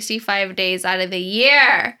 365 days out of the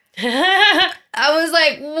year. I was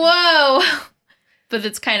like, whoa. But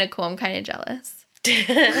it's kind of cool. I'm kind of jealous.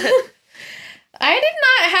 I did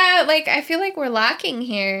not have, I feel like we're lacking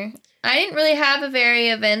here. I didn't really have a very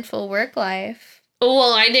eventful work life.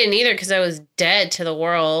 Well, I didn't either because I was dead to the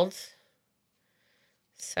world.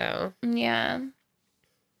 So. Yeah.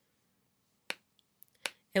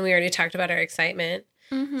 And we already talked about our excitement.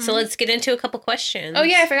 Mm-hmm. So let's get into a couple questions. Oh,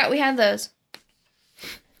 yeah, I forgot we had those.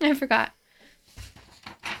 I forgot.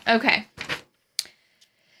 Okay.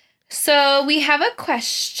 So we have a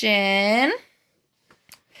question.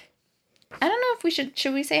 I don't know if we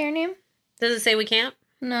should we say her name? Does it say we can't?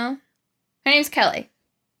 No. Her name's Kelly.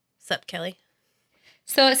 What's up, Kelly?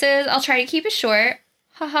 So it says, I'll try to keep it short.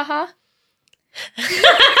 Ha ha ha.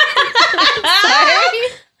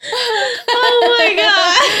 Oh my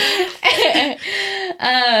God.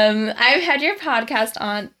 I've had your podcast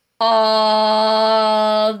on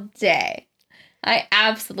all day. I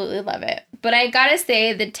absolutely love it. But I gotta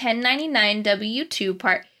say, the 1099 W-2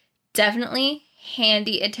 part, definitely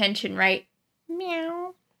handy attention, right?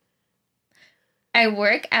 Meow. I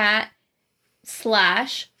work at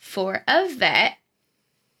 / for a vet,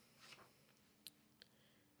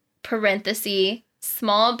 parenthesis,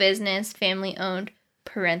 small business, family owned,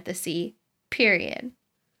 parenthesis, period.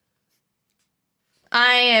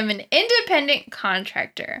 I am an independent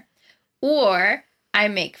contractor, or I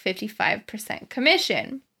make 55%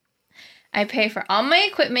 commission. I pay for all my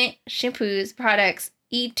equipment, shampoos, products,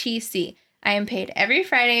 etc. I am paid every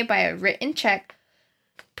Friday by a written check,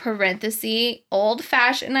 parenthesis,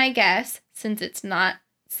 old-fashioned, I guess, since it's not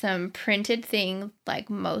some printed thing like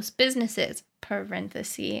most businesses,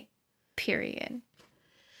 parenthesis, period.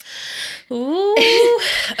 Ooh.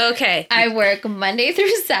 Okay. I work Monday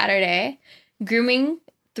through Saturday, grooming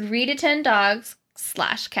 3 to 10 dogs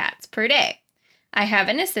 / cats per day. I have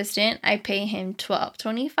an assistant. I pay him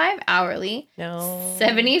 $12.25 hourly. No.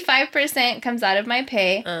 75% comes out of my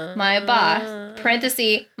pay. My boss,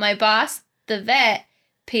 parenthesis, my boss, the vet,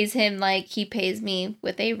 pays him like he pays me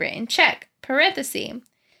with a written check, parenthesis.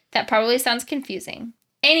 That probably sounds confusing.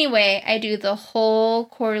 Anyway, I do the whole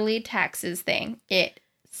quarterly taxes thing. It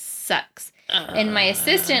sucks. And my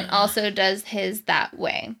assistant also does his that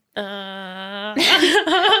way. Our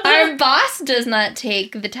boss does not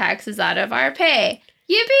take the taxes out of our pay.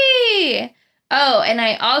 Yippee! Oh, and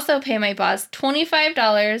I also pay my boss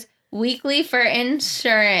 $25 weekly for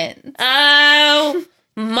insurance. Oh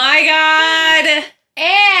my God!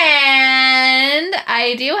 And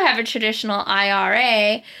I do have a traditional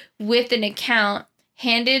IRA with an account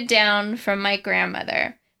handed down from my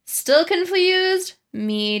grandmother. Still confused?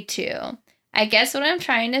 Me too. I guess what I'm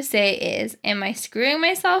trying to say is, am I screwing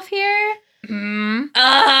myself here? Is there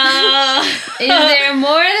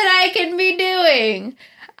more that I can be doing?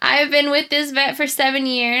 I've been with this vet for 7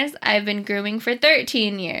 years. I've been grooming for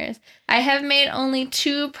 13 years. I have made only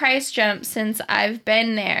 2 price jumps since I've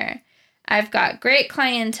been there. I've got great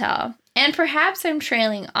clientele. And perhaps I'm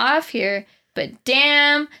trailing off here, but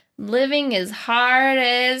damn, living is hard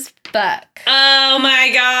as fuck. Oh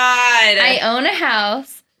my God. I own a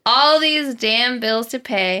house. All these damn bills to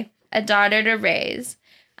pay, a daughter to raise.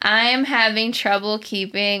 I'm having trouble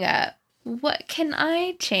keeping up. What can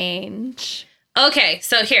I change? Okay,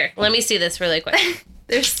 so here, let me see this really quick.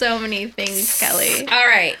 There's so many things, Kelly. All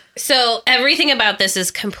right. So everything about this is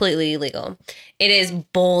completely illegal. It is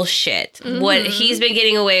bullshit. Mm-hmm. What he's been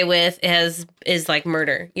getting away with is like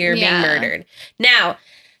murder. You're being murdered. Now,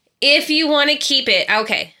 if you want to keep it,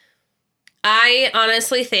 okay. I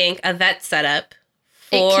honestly think a vet setup,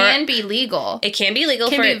 it can be legal. It can be legal.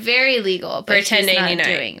 It can be very legal, but for 1099. Not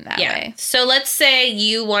doing that way. So let's say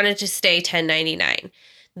you wanted to stay 1099.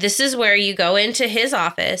 This is where you go into his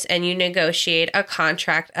office and you negotiate a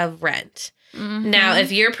contract of rent. Mm-hmm. Now,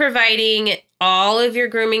 if you're providing all of your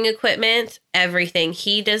grooming equipment, everything,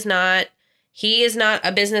 he is not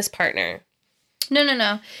a business partner.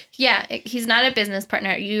 No. Yeah, he's not a business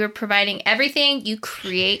partner. You're providing everything. You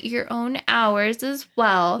create your own hours as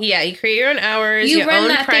well. Yeah, you create your own hours. You run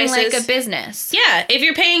that thing like a business. Yeah, if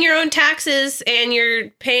you're paying your own taxes and you're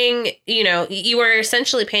paying, you are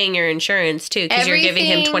essentially paying your insurance too because you're giving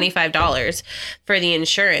him $25 for the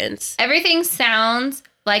insurance. Everything sounds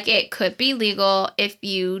like it could be legal if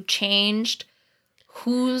you changed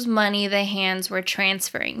whose money the hands were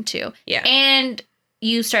transferring to. Yeah. And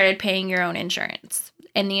you started paying your own insurance,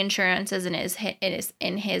 and the insurance is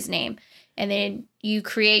in his name. And then you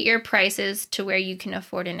create your prices to where you can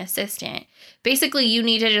afford an assistant. Basically, you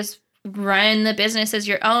need to just run the business as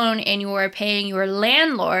your own, and you are paying your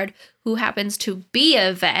landlord, who happens to be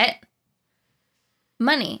a vet,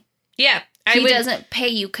 money. Yeah. He doesn't pay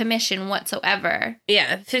you commission whatsoever.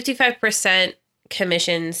 Yeah, 55%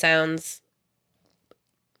 commission sounds...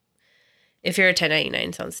 If you're a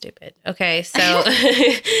 1099, sounds stupid. Okay, so...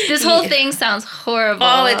 This whole thing sounds horrible.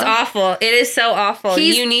 Oh, it's awful. It is so awful.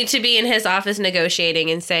 You need to be in his office negotiating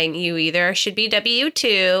and saying you either should be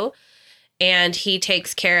W-2 and he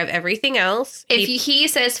takes care of everything else. If he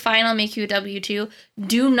says, fine, I'll make you a W-2,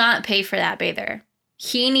 do not pay for that bather.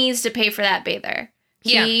 He needs to pay for that bather.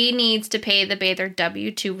 Yeah. He needs to pay the bather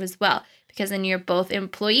W-2 as well, because then you're both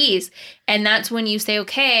employees. And that's when you say,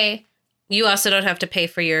 okay... You also don't have to pay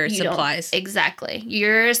for your supplies. Exactly.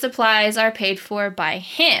 Your supplies are paid for by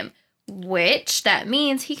him, which that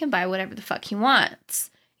means he can buy whatever the fuck he wants.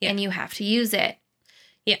 Yeah. And you have to use it.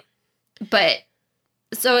 Yeah. But,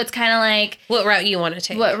 so it's kind of like... What route you want to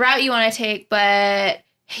take. But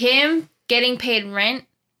him getting paid rent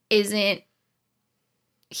it's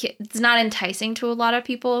not enticing to a lot of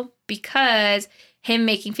people because him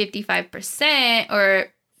making 55%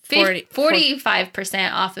 or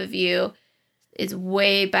 45% off of you is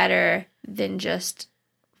way better than just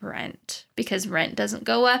rent, because rent doesn't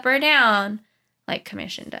go up or down like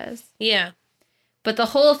commission does. Yeah. But the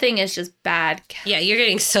whole thing is just bad. Yeah, you're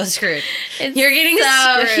getting so screwed. You're getting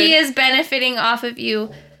so screwed. He is benefiting off of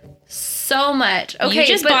you so much. Okay, you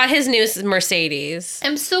just bought his new Mercedes.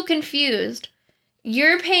 I'm so confused.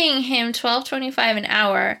 You're paying him $12.25 an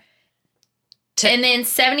hour, and then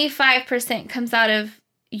 75% comes out of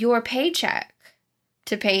your paycheck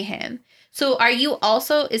to pay him. So are you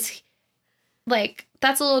also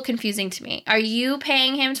that's a little confusing to me. Are you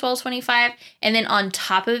paying him $12.25 and then on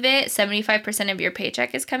top of it, 75% of your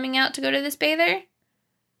paycheck is coming out to go to this bather?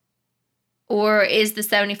 Or is the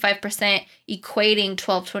 75% equating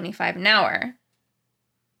 $12.25 an hour?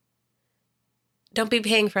 Don't be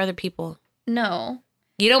paying for other people. No.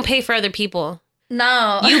 You don't pay for other people.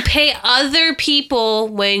 No. You pay other people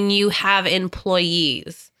when you have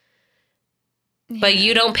employees. Yeah. But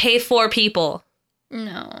you don't pay for people.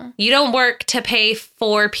 No. You don't work to pay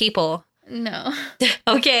for people. No.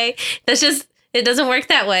 Okay? It doesn't work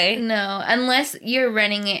that way. No, unless you're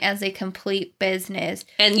running it as a complete business.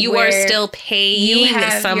 And you are still paying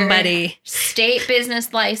somebody. Your state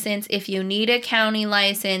business license. If you need a county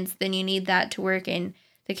license, then you need that to work in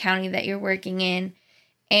the county that you're working in.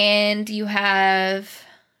 And you have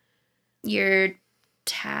your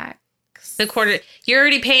tax. You're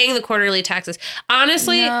already paying the quarterly taxes.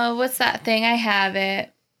 Honestly. No, what's that thing? I have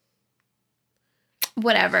it.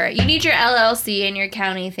 Whatever. You need your LLC and your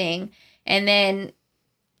county thing. And then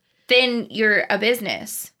you're a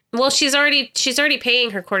business. Well, she's already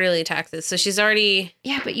paying her quarterly taxes. So she's already.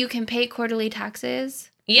 Yeah, but you can pay quarterly taxes.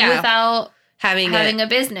 Yeah. Without having a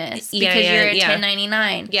business. Because you're a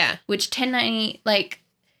 1099. Yeah. Which a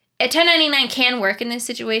 1099 can work in this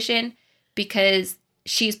situation because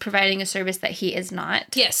she's providing a service that he is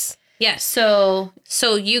not. Yes. Yes. So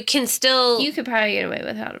you can still. You could probably get away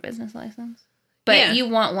without a business license. But you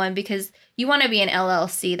want one because you want to be an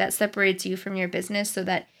LLC that separates you from your business so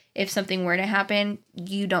that if something were to happen,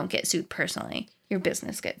 you don't get sued personally. Your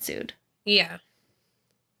business gets sued. Yeah.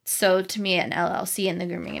 So to me, an LLC in the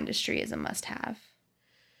grooming industry is a must-have.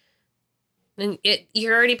 And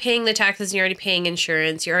you're already paying the taxes, you're already paying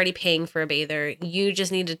insurance, you're already paying for a bather. You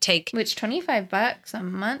just need to take... Which $25 a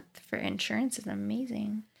month for insurance is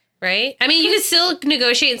amazing. Right? I mean, you can still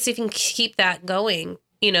negotiate and see if you can keep that going,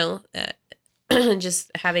 just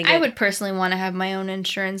having I would personally want to have my own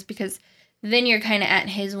insurance because then you're kind of at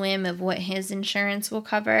his whim of what his insurance will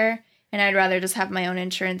cover. And I'd rather just have my own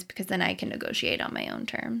insurance because then I can negotiate on my own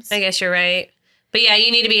terms. I guess you're right. But yeah,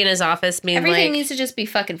 you need to be in his office being everything needs to just be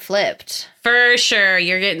fucking flipped. For sure.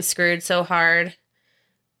 You're getting screwed so hard.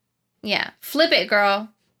 Yeah. Flip it, girl.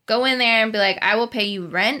 Go in there and be like, I will pay you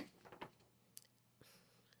rent.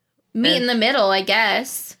 Meet in the middle, I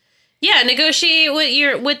guess. Yeah, negotiate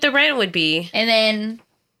what the rent would be. And then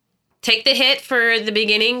take the hit for the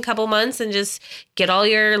beginning couple months and just get all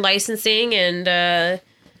your licensing and get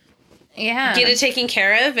it taken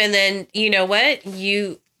care of. And then, you know what?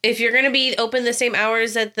 If you're going to be open the same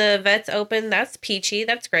hours that the vet's open, that's peachy.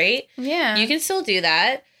 That's great. Yeah. You can still do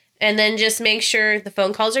that. And then just make sure the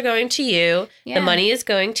phone calls are going to you. Yeah. The money is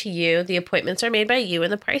going to you. The appointments are made by you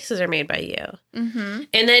and the prices are made by you. Mm-hmm.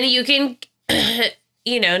 And then you can...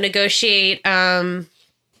 negotiate, that's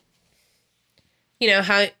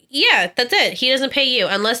it. He doesn't pay you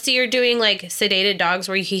unless you're doing like sedated dogs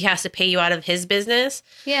where he has to pay you out of his business.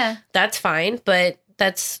 Yeah. That's fine. But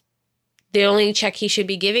that's the only check he should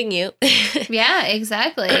be giving you. Yeah,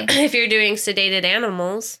 exactly. If you're doing sedated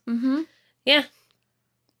animals. Mm-hmm. Yeah.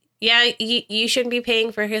 Yeah. You shouldn't be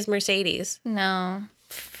paying for his Mercedes. No,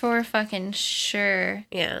 for fucking sure.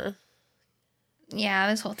 Yeah. Yeah,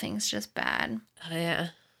 this whole thing's just bad. Oh, yeah.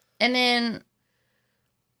 And then...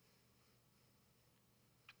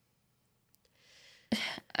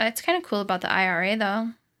 It's kind of cool about the IRA, though.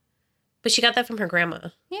 But she got that from her grandma.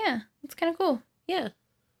 Yeah, it's kind of cool. Yeah.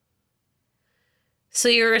 So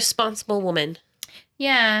you're a responsible woman.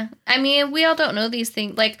 Yeah. I mean, we all don't know these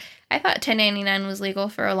things. Like, I thought 1099 was legal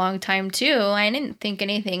for a long time, too. I didn't think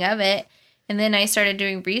anything of it. And then I started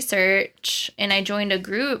doing research, and I joined a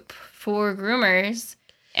group for groomers,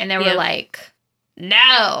 and they were like,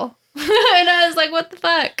 no. And I was like, what the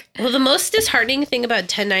fuck? Well, the most disheartening thing about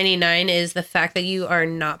 1099 is the fact that you are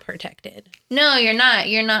not protected. No, you're not.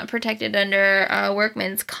 You're not protected under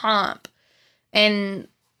workman's comp. And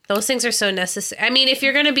Those things are so necessary. I mean, if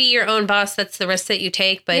you're going to be your own boss, that's the risk that you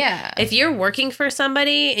take. But if you're working for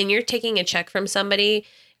somebody and you're taking a check from somebody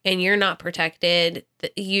and you're not protected,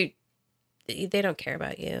 they don't care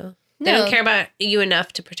about you. They don't care about you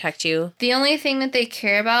enough to protect you. The only thing that they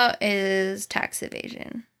care about is tax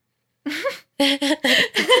evasion.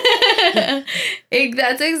 That's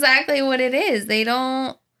exactly what it is. They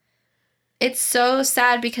don't. It's so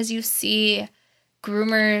sad because you see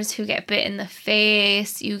groomers who get bit in the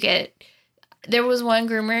face. There was one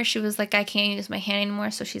groomer, she was like, I can't use my hand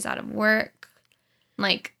anymore, so she's out of work.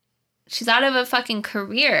 Like, she's out of a fucking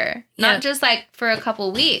career. Not just like for a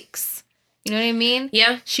couple weeks. You know what I mean?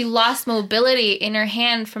 Yeah. She lost mobility in her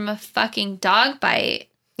hand from a fucking dog bite.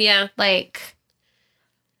 Yeah. Like,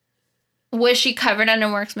 was she covered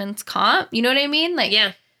under workman's comp? You know what I mean? Like,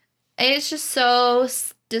 yeah. It's just so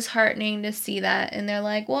disheartening to see that. And they're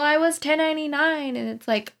like, well, I was 1099. And it's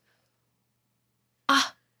like,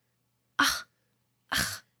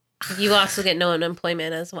 You also get no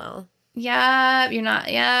unemployment as well. Yeah, you're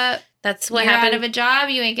not. Yeah. That's what you're happened. Out of a job,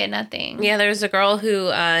 you ain't get nothing. Yeah, there's a girl who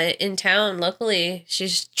in town locally,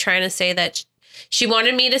 she's trying to say that she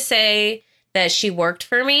wanted me to say that she worked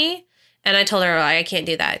for me. And I told her, I can't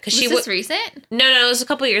do that. Was this recent? No, it was a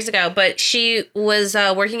couple years ago. But she was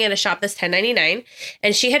working at a shop that's 1099,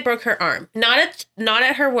 and she had broke her arm. Not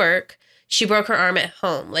at her work. She broke her arm at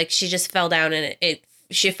home. Like, she just fell down and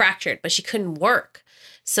she fractured, but she couldn't work.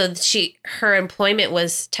 So her employment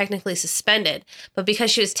was technically suspended. But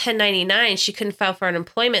because she was 1099, she couldn't file for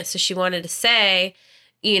unemployment. So she wanted to say,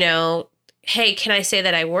 hey, can I say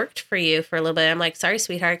that I worked for you for a little bit? I'm like, sorry,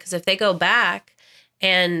 sweetheart, because if they go back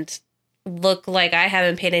and look like I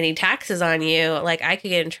haven't paid any taxes on you, like, I could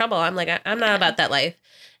get in trouble. I'm like, I'm not about that life.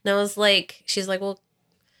 And I was like, she's like, well,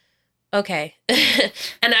 okay.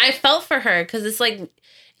 And I felt for her because it's like,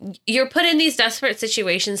 you're put in these desperate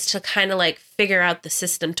situations to kind of like figure out the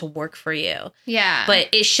system to work for you. Yeah. But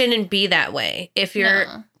it shouldn't be that way. If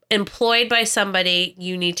you're employed by somebody,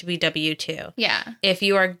 you need to be W-2. Yeah. If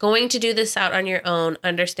you are going to do this out on your own,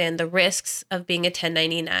 understand the risks of being a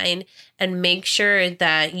 1099 and make sure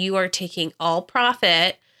that you are taking all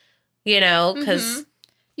profit, because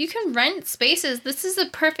you can rent spaces. This is a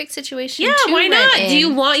perfect situation. Yeah, to why not? In. You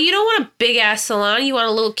don't want a big ass salon. You want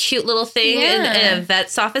a little cute little thing in a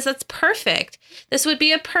vet's office. That's perfect. This would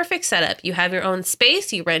be a perfect setup. You have your own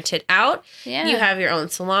space. You rent it out. Yeah. You have your own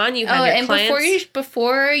salon. You have your clients.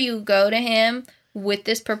 Before you go to him with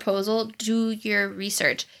this proposal, do your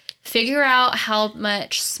research. Figure out how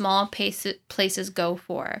much small places go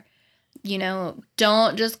for.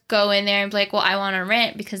 Don't just go in there and be like, well, I want to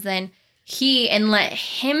rent, because then let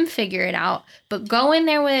him figure it out. But go in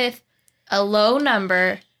there with a low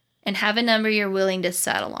number and have a number you're willing to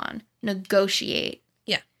settle on. Negotiate.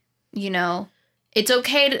 Yeah. It's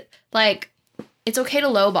okay to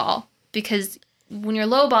lowball, because when you're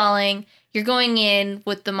lowballing, you're going in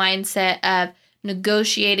with the mindset of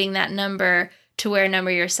negotiating that number to where a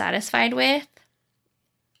number you're satisfied with.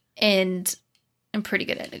 And I'm pretty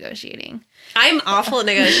good at negotiating. I'm awful at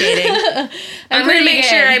negotiating. I'm going to make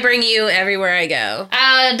sure I bring you everywhere I go.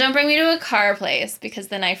 Don't bring me to a car place, because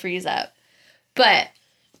then I freeze up. But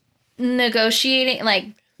negotiating, like,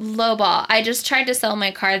 lowball. I just tried to sell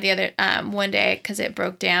my car the other one day because it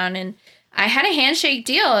broke down, and I had a handshake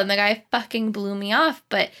deal, and the guy fucking blew me off.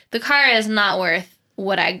 But the car is not worth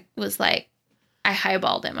what I was like. I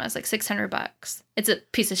highballed him. I was like, $600. It's a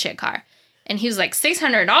piece of shit car. And he was like,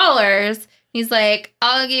 $600? He's like,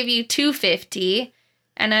 I'll give you $250.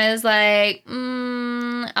 And I was like,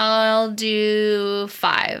 I'll do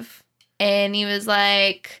 $5. And he was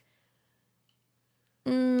like,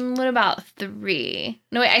 what about $3?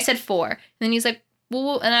 No, wait, I said $4. And then he's like,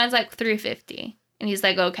 well, and I was like, $350. And he's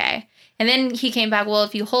like, okay. And then he came back, well,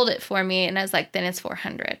 if you hold it for me. And I was like, then it's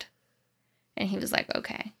 $400. And he was like,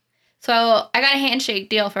 okay. So I got a handshake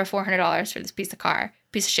deal for $400 for this piece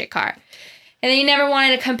of shit car. And then he never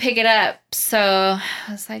wanted to come pick it up. So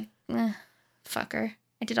I was like, fucker.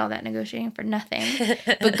 I did all that negotiating for nothing.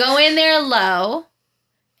 But go in there low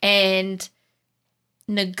and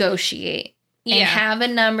negotiate. Yeah. And have a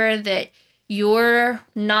number that you're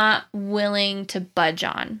not willing to budge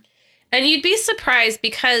on. And you'd be surprised,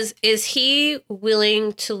 because is he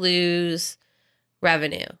willing to lose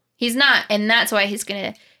revenue? He's not. And that's why he's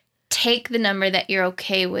going to take the number that you're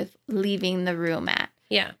okay with leaving the room at.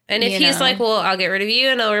 Yeah. And if he's like, well, I'll get rid of you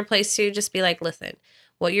and I'll replace you, just be like, listen,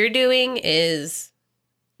 what you're doing is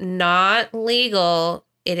not legal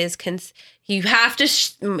it is you have to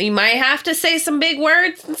you might have to say some big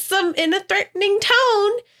words and in a threatening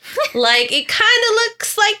tone. Like, it kind of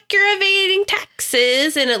looks like you're evading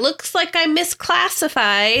taxes, and it looks like I'm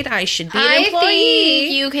misclassified. I should be an employee. I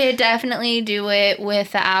think you could definitely do it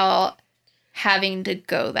without having to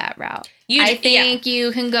go that route. I think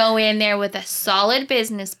you can go in there with a solid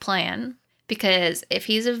business plan, because if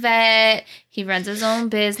he's a vet, he runs his own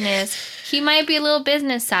business, he might be a little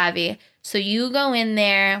business savvy. So you go in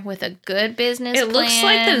there with a good business plan. It looks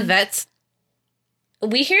like the vets...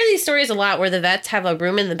 We hear these stories a lot where the vets have a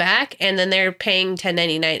room in the back and then they're paying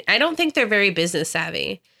 $10.99. I don't think they're very business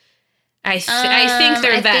savvy. I think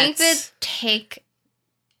they're vets. I think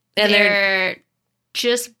that they're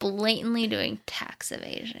just blatantly doing tax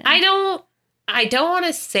evasion. I don't want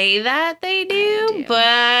to say that they do,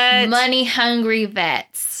 but... Money hungry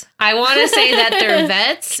vets. I want to say that they're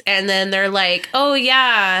vets, and then they're like, oh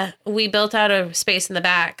yeah, we built out a space in the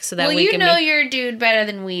back so that we can... Well, you know your dude better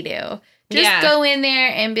than we do. Just go in there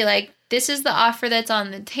and be like, this is the offer that's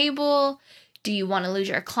on the table. Do you want to lose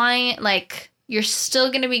your client? Like, you're still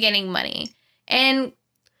going to be getting money. And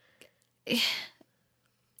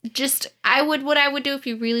just, what I would do if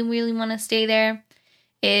you really, really want to stay there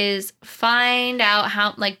is find out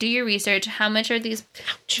how, like, do your research. How much are these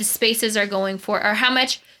spaces are going for, or how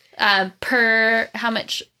much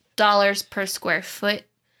dollars per square foot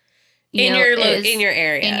in your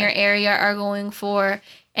area are going for.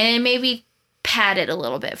 And then maybe pad it a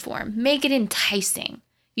little bit for him. Make it enticing.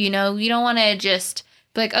 You know, you don't want to just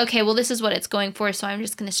be like, okay, well, this is what it's going for, so I'm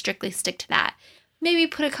just going to strictly stick to that. Maybe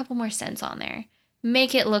put a couple more cents on there.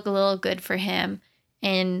 Make it look a little good for him,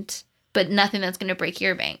 but nothing that's going to break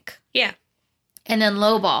your bank. Yeah. And then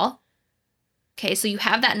lowball. Okay, so you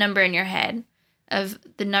have that number in your head of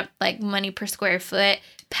the money per square foot.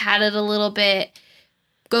 Pad it a little bit.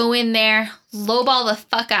 Go in there. Lowball the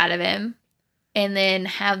fuck out of him. And then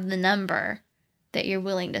have the number that you're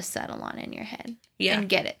willing to settle on in your head. Yeah. And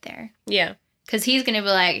get it there. Yeah. Because he's going to be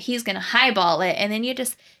like, he's going to highball it. And then you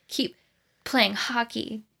just keep playing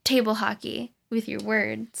hockey, table hockey, with your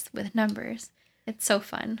words, with numbers. It's so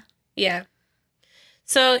fun. Yeah.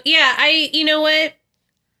 So, yeah, you know what?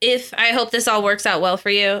 I hope this all works out well for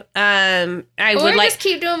you. Just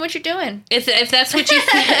keep doing what you're doing. If that's what you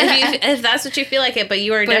if that's what you feel like it, but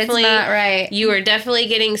definitely it's not right. You are definitely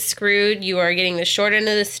getting screwed. You are getting the short end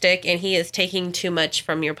of the stick, and he is taking too much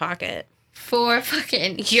from your pocket. For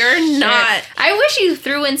fucking You're not. I wish you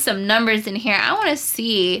threw in some numbers in here. I want to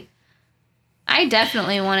see. I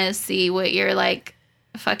definitely want to see what you're like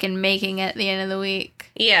fucking making at the end of the week.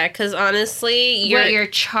 Yeah, because honestly, what you're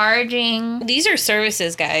charging. These are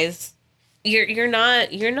services, guys. You're not.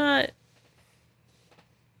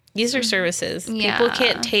 These are services. Yeah. People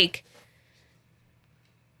can't take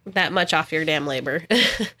that much off your damn labor.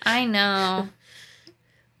 I know.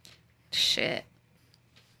 Shit.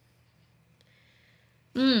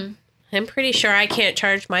 I'm pretty sure I can't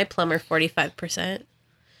charge my plumber 45%.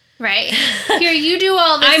 Right. Here, you do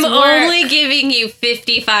all this I'm work. only giving you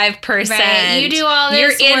 55%. Right. You do all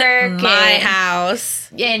this You're work. In my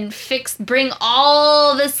house. And bring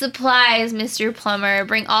all the supplies, Mr. Plumber.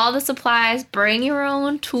 Bring all the supplies. Bring your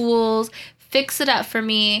own tools. Fix it up for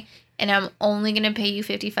me. And I'm only going to pay you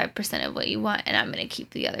 55% of what you want. And I'm going to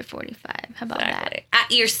keep the other 45. How about that?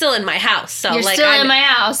 You're still in my house. So You're still in my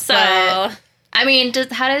house. So... But I mean,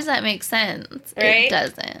 how does that make sense? Right? It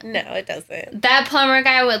doesn't. No, it doesn't. That plumber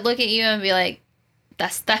guy would look at you and be like,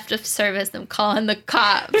 that's theft of service. I'm calling the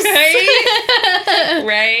cops. Right?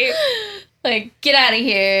 Right? Like, get out of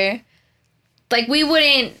here. Like, we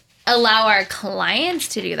wouldn't allow our clients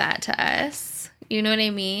to do that to us. You know what I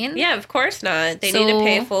mean? Yeah, of course not. They need to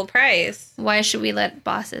pay full price. Why should we let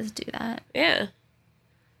bosses do that? Yeah.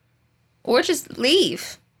 Or just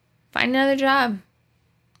leave. Find another job.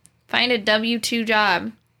 Find a W-2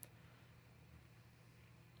 job.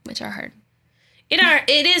 Which are hard.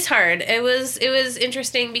 It is hard. It was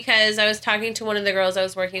interesting because I was talking to one of the girls I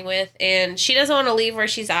was working with, and she doesn't want to leave where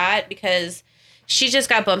she's at because she just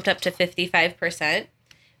got bumped up to 55%.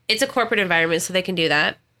 It's a corporate environment, so they can do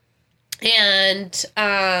that. And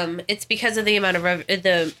it's because of the amount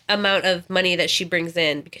of money that she brings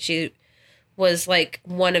in, because she was like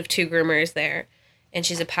one of 2 groomers there, and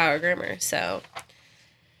she's a power groomer, so...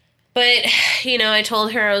 But, you know, I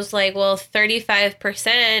told her, I was like, well,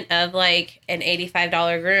 35% of, like, an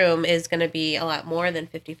 $85 groom is going to be a lot more than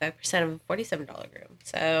 55% of a $47 groom.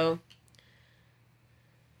 So.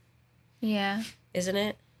 Yeah. Isn't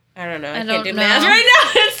it? I don't know. I can't do math right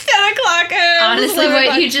now. It's 10 o'clock. Honestly,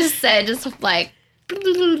 what you just said, just like.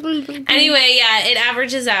 Anyway, yeah, it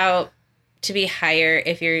averages out to be higher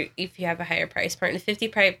if you have a higher price point. And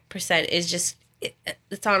 50% is just,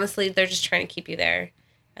 it's honestly, they're just trying to keep you there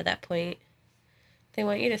at that point. They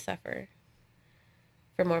want you to suffer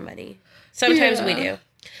for more money. Sometimes we do.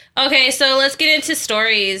 Okay, so let's get into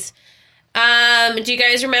stories. Do you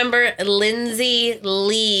guys remember Lindsay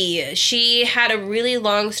Lee? She had a really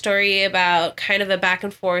long story about kind of a back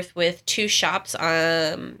and forth with two shops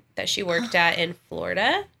that she worked at in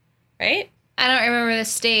Florida, right? I don't remember the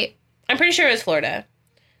state. I'm pretty sure it was Florida.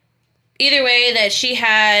 Either way, that she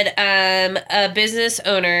had a business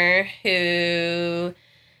owner who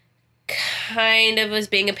kind of was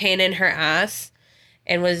being a pain in her ass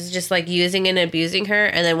and was just like using and abusing her.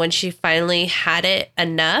 And then when she finally had it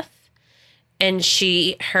enough, and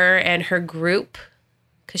her and her group,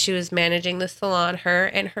 because she was managing the salon, her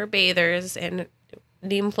and her bathers and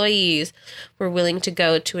the employees were willing to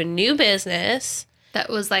go to a new business.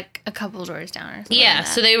 That was like a couple doors down or something. Yeah, like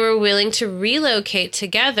that. so they were willing to relocate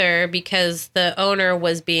together because the owner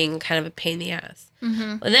was being kind of a pain in the ass.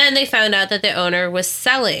 Mm-hmm. And then they found out that the owner was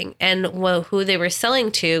selling, and who they were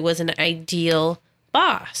selling to was an ideal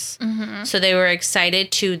boss. Mm-hmm. So they were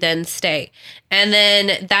excited to then stay. And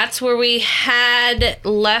then that's where we had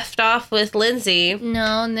left off with Lindsay.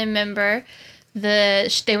 No, and then remember, they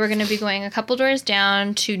were going to be going a couple doors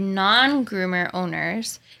down to non-groomer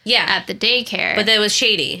owners. Yeah. At the daycare. But that was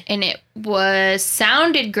shady. And it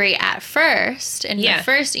sounded great at first. And the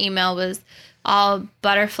first email was all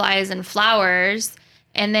butterflies and flowers.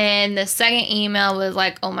 And then the second email was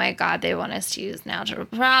like, oh my God, they want us to use natural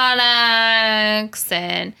products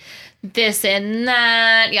and this and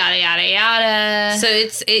that, yada, yada, yada. So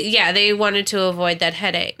they wanted to avoid that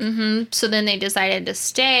headache. Mm-hmm. So then they decided to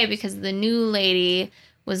stay because the new lady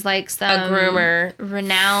was like a groomer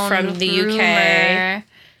renowned from the groomer UK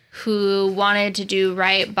who wanted to do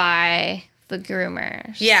right by the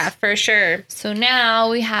groomers. Yeah, for sure. So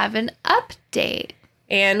now we have an update.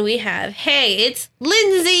 And we have, hey, it's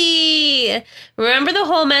Lindsay! Remember the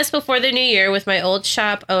whole mess before the new year with my old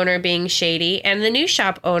shop owner being shady and the new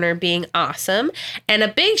shop owner being awesome and a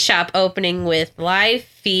big shop opening with live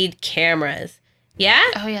feed cameras? Yeah?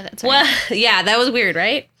 Oh, yeah, that's right. Well, yeah, that was weird,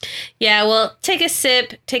 right? Yeah, well, take a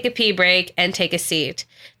sip, take a pee break, and take a seat.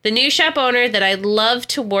 The new shop owner that I'd love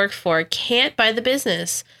to work for can't buy the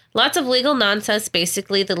business. Lots of legal nonsense.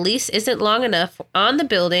 Basically, the lease isn't long enough on the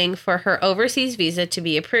building for her overseas visa to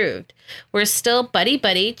be approved. We're still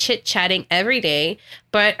buddy-buddy, chit-chatting every day,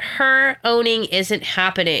 but her owning isn't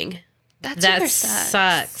happening. That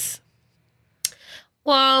sucks.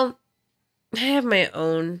 Well, I have my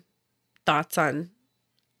own thoughts on,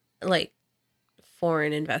 like,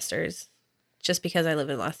 foreign investors. Just because I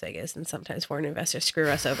live in Las Vegas and sometimes foreign investors screw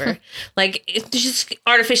us over. Like, just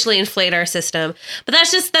artificially inflate our system. But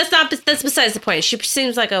that's besides the point. She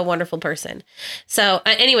seems like a wonderful person. So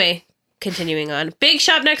anyway, continuing on. Big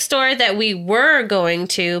shop next door that we were going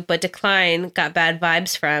to, but got bad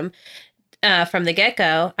vibes from the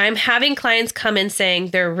get-go. I'm having clients come in saying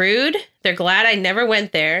they're rude. They're glad I never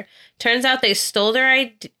went there. Turns out they stole their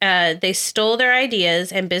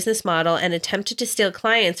ideas and business model and attempted to steal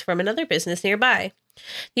clients from another business nearby.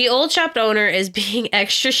 The old shop owner is being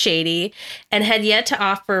extra shady and had yet to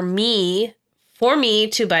offer for me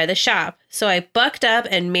to buy the shop. So I bucked up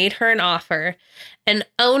and made her an offer, an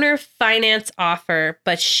owner finance offer,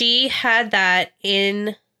 but she had that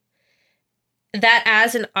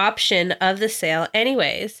as an option of the sale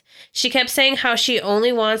anyways. She kept saying how she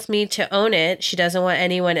only wants me to own it. She doesn't want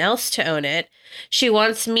anyone else to own it. She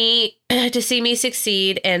wants me to see me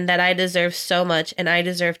succeed and that I deserve so much and I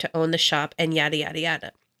deserve to own the shop and yada, yada,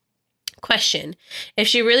 yada. Question. If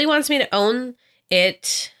she really wants me to own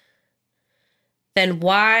it, then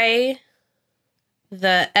why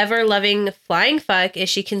the ever-loving flying fuck is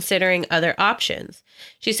she considering other options?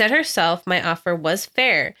 She said herself my offer was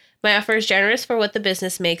fair. My offer is generous for what the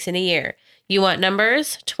business makes in a year. You want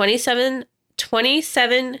numbers?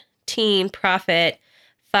 2017 profit,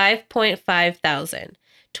 5.5 thousand.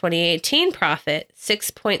 2018 profit,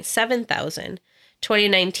 6.7 thousand.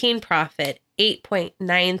 2019 profit,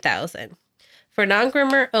 8.9 thousand. For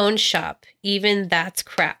non-groomer owned shop, even that's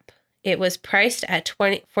crap. It was priced at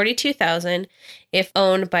 42,000 if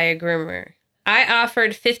owned by a groomer. I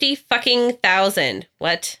offered 50 fucking thousand.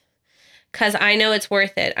 What? Because I know it's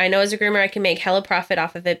worth it. I know as a groomer I can make hella profit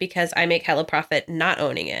off of it because I make hella profit not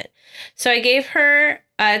owning it. So I gave her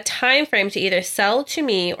a time frame to either sell to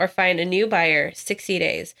me or find a new buyer, 60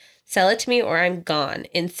 days. Sell it to me or I'm gone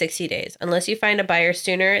in 60 days. Unless you find a buyer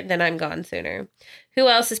sooner, then I'm gone sooner. Who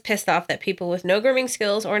else is pissed off that people with no grooming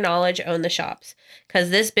skills or knowledge own the shops? Because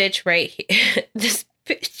this bitch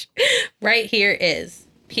right here is.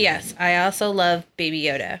 P.S. I also love Baby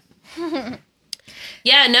Yoda.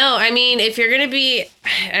 Yeah, no, I mean, if you're going to be...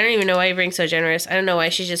 I don't even know why you're being so generous. I don't know why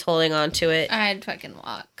she's just holding on to it. I'd fucking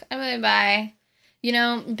walk. I'm gonna buy. You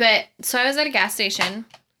know, but... So I was at a gas station,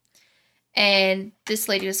 and this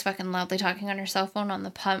lady was fucking loudly talking on her cell phone on the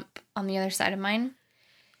pump on the other side of mine.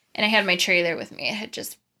 And I had my trailer with me. I had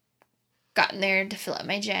just gotten there to fill up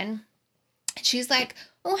my gen. And she's like,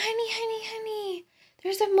 oh, honey,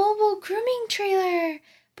 there's a mobile grooming trailer,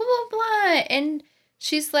 blah, blah, blah. And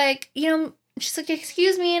she's like, she's like,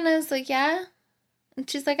 excuse me. And I was like, yeah. And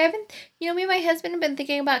she's like, me and my husband have been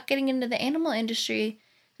thinking about getting into the animal industry.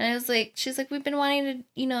 And I was like, she's like, we've been wanting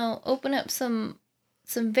to, open up some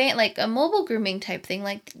van, like a mobile grooming type thing,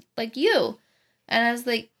 like you. And I was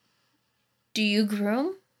like, do you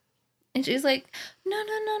groom? And she's like,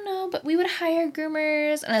 no, but we would hire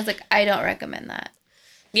groomers. And I was like, I don't recommend that.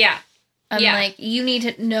 Yeah. I'm like, you need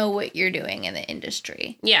to know what you're doing in the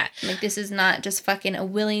industry. Yeah. Like, this is not just fucking a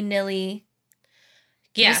willy-nilly.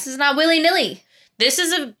 Yeah. This is not willy-nilly. This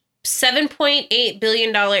is a $7.8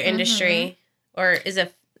 billion industry. Or is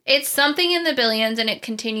it? It's something in the billions, and it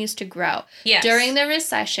continues to grow. Yes. During the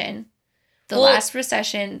recession, last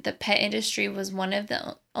recession, the pet industry was one of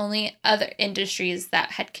the only other industries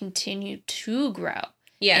that had continued to grow.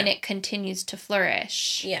 Yeah. And it continues to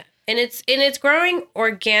flourish. Yeah. And it's growing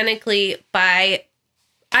organically by,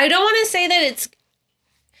 I don't want to say that it's,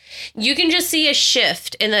 you can just see a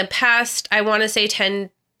shift in the past, I want to say 10,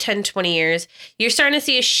 20 years. You're starting to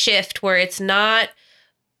see a shift where it's not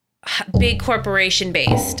big corporation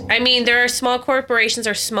based. I mean, there are small corporations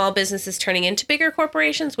or small businesses turning into bigger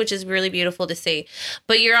corporations, which is really beautiful to see.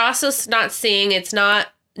 But you're also not seeing, it's not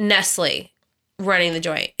Nestle running the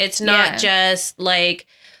joint. It's not just like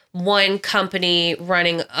one company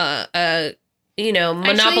running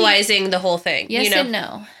monopolizing the whole thing. Yes and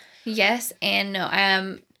no. Yes and no.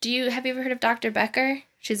 Have you ever heard of Dr. Becker?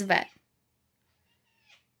 She's a vet.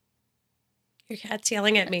 Your cat's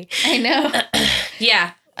yelling at me. I know.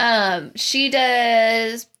 Yeah. She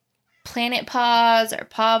does Planet Paws or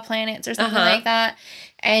Paw Planets or something like that.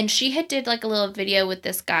 And she had did like a little video with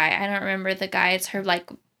this guy. I don't remember the guy. It's her like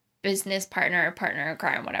business partner in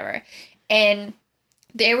crime, whatever. And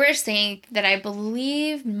they were saying that I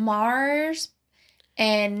believe Mars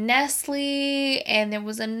and Nestle and there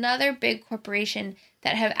was another big corporation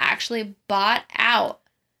that have actually bought out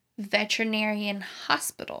veterinarian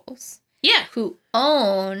hospitals. Yeah. Who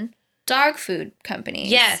own dog food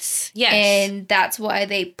companies. Yes. And that's why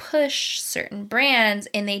they push certain brands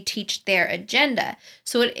and they teach their agenda.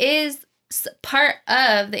 So it is part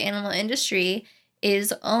of the animal industry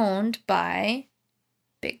is owned by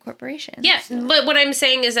big corporations. Yeah, but what I'm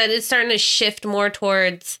saying is that it's starting to shift more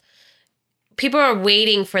towards people are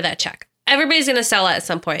waiting for that check. Everybody's going to sell it at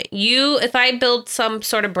some point. If I build some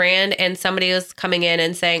sort of brand and somebody is coming in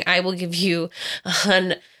and saying, I will give you a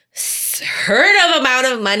unheard of amount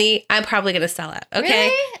of money, I'm probably going to sell it. Okay?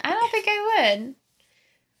 Really? I don't think I would.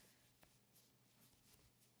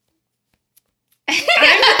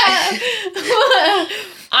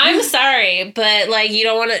 I'm sorry, but like you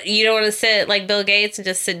don't want to sit like Bill Gates and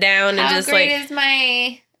just sit down and just like. How great is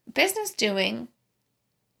my business doing?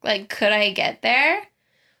 Like, could I get there?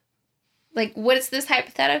 Like, what's this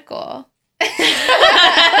hypothetical? Okay,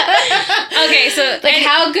 so like,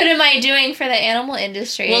 how good am I doing for the animal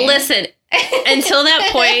industry? Well, listen. Until that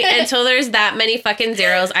point, until there's that many fucking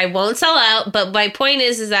zeros, I won't sell out. But my point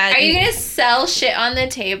is that... Are you going to sell shit on the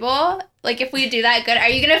table? Like, if we do that good, are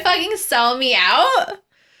you going to fucking sell me out?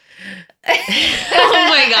 Oh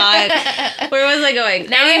my God. Where was I going?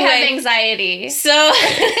 Now I have anxiety. So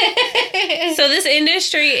this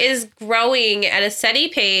industry is growing at a steady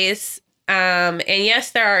pace. And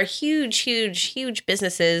yes, there are huge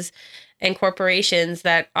businesses and corporations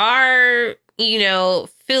that are,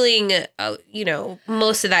 filling,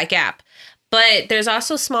 most of that gap. But there's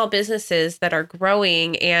also small businesses that are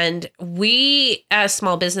growing, and we as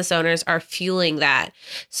small business owners are fueling that.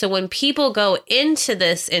 So when people go into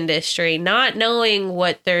this industry not knowing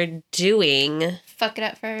what they're doing, fuck it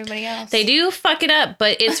up for everybody else. They do fuck it up,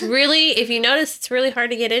 but it's really, if you notice, it's really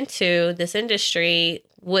hard to get into this industry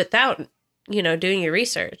without, doing your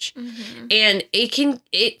research. Mm-hmm. And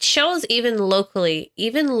it shows even locally,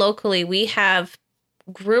 we have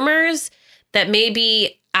groomers that may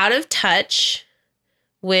be out of touch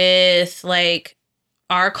with like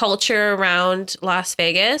our culture around Las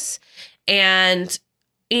Vegas. And,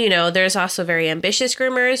 there's also very ambitious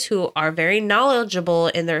groomers who are very knowledgeable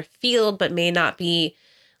in their field, but may not be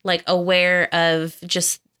like aware of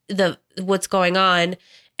just what's going on.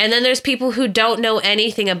 And then there's people who don't know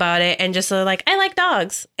anything about it and just are like, I like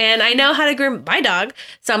dogs and I know how to groom my dog.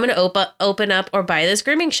 So I'm going to open up or buy this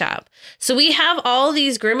grooming shop. So we have all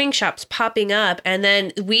these grooming shops popping up, and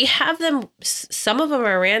then we have them. Some of them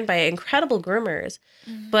are ran by incredible groomers,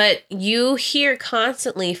 but you hear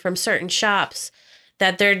constantly from certain shops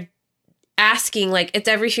that they're asking, like, it's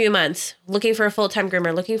every few months, looking for a full-time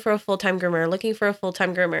groomer, looking for a full-time groomer, looking for a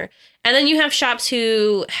full-time groomer. And then you have shops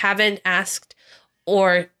who haven't asked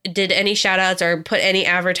or did any shout outs or put any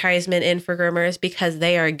advertisement in for groomers because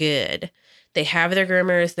they are good. They have their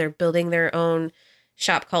groomers, they're building their own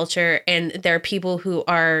shop culture, and there are people who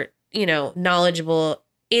are, you know, knowledgeable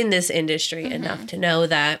in this industry enough to know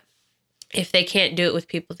that if they can't do it with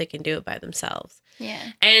people, they can do it by themselves.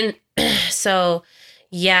 Yeah. And so,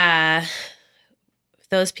 yeah,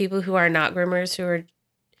 those people who are not groomers, who are,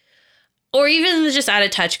 or even just out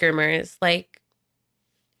of touch groomers, like,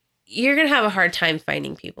 you're going to have a hard time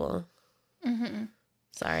finding people.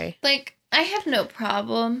 Sorry. Like, I have no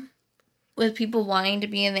problem with people wanting to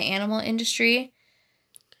be in the animal industry,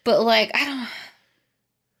 but, like, I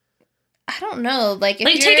don't know. Like, if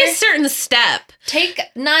take a certain step. Take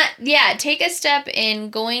a step in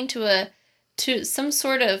going to some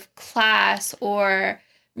sort of class, or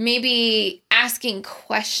maybe asking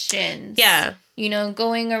questions. Yeah. You know,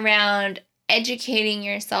 going around educating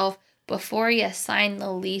yourself before you sign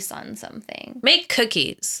the lease on something. Make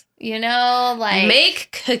cookies. You know, like...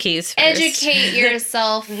 Make cookies first. Educate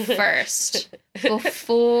yourself first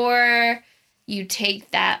before you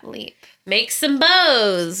take that leap. Make some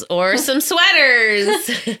bows or some sweaters.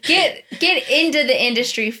 Get into the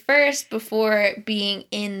industry first before being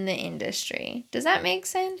in the industry. Does that make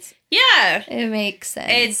sense? Yeah. It makes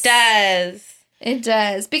sense. It does. It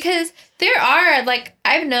does. Because there are, like,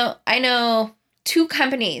 I know 2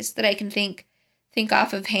 companies that I can think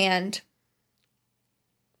off of hand.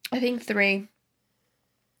 I think 3.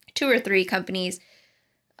 2 or 3 companies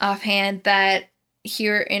offhand that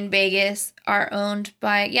here in Vegas are owned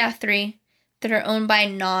by, 3, that are owned by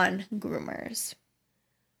non-groomers.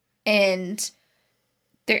 And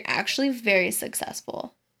they're actually very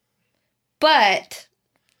successful. But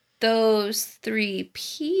those 3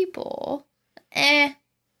 people,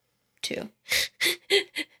 2.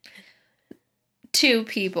 2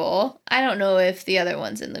 people, I don't know if the other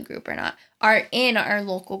one's in the group or not, are in our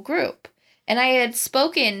local group. And I had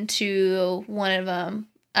spoken to one of them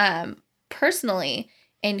personally,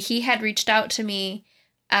 and he had reached out to me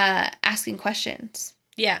asking questions.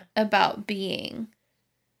 Yeah. About being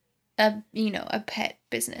a pet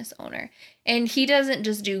business owner. And he doesn't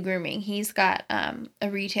just do grooming. He's got a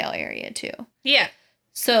retail area too. Yeah.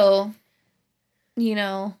 So, you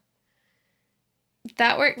know,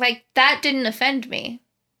 that worked. Like, that didn't offend me.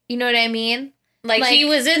 You know what I mean? Like he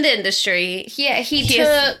was in the industry. Yeah, he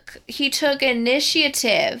took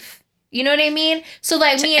initiative. You know what I mean? So,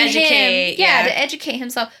 like, me and him, to educate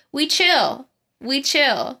himself. We chill.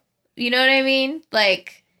 You know what I mean?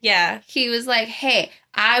 Like, yeah. He was like, "Hey,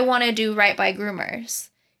 I want to do right by groomers.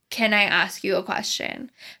 Can I ask you a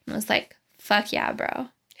question?" And I was like, "Fuck yeah, bro.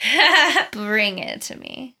 Bring it to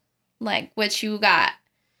me. Like, what you got?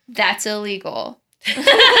 That's illegal." You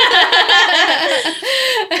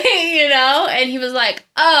know? And he was like,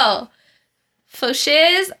 "Oh, for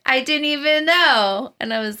shiz? I didn't even know."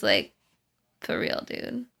 And I was like, "For real,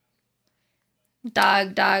 dude.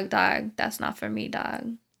 Dog. That's not for me,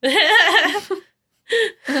 dog."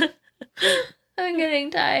 I'm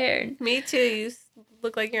getting tired. Me too. You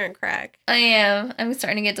look like you're on crack. I am. I'm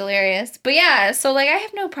starting to get delirious. But yeah, so, like, I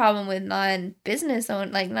have no problem with non-dog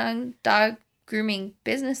grooming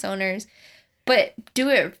business owners, but do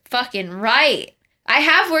it fucking right. I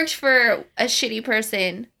have worked for a shitty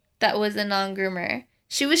person that was a non-groomer.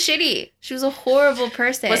 She was shitty. She was a horrible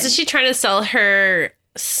person. Wasn't she trying to sell her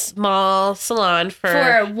small salon for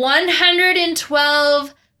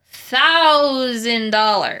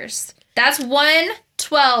 $112,000? That's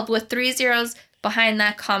 112 with 3 zeros behind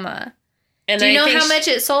that comma. And do you know how much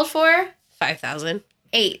it sold for? 5,000.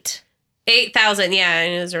 8,000. Yeah,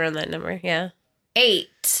 it was around that number. Yeah.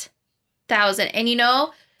 8,000. And you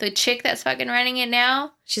know, the chick that's fucking running it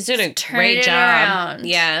now, she's doing a great job. Around.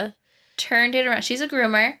 Yeah. Turned it around. She's a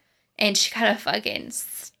groomer, and she got a fucking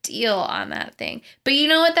steal on that thing. But you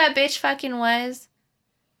know what that bitch fucking was?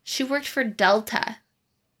 She worked for Delta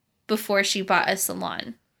before she bought a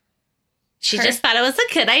salon. She just thought it was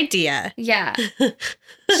a good idea. Yeah.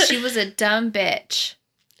 She was a dumb bitch.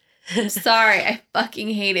 I'm sorry. I fucking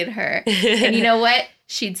hated her. And you know what?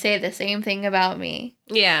 She'd say the same thing about me.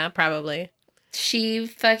 Yeah, probably. She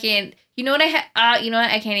fucking... You know what I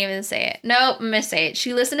can't even say it. Nope, I'm gonna say it.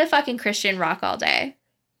 She listened to fucking Christian rock all day.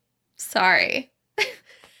 Sorry.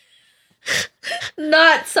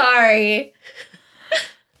 Not sorry.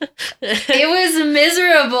 It was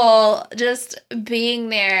miserable just being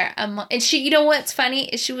there. And she, you know what's funny?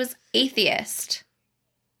 She was atheist.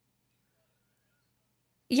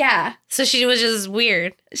 Yeah. So she was just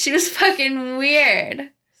weird. She was fucking weird.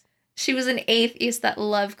 She was an atheist that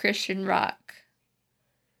loved Christian rock.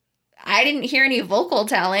 I didn't hear any vocal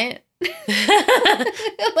talent. Like,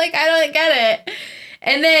 I don't get it.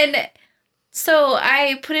 And then, so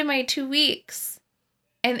I put in my 2 weeks,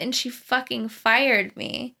 and then she fucking fired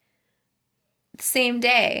me the same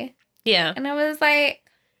day. Yeah. And I was like,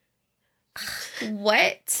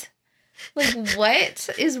 what? Like, what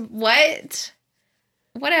is what?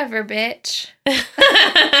 Whatever, bitch.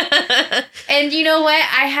 And you know what?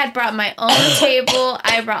 I had brought my own table.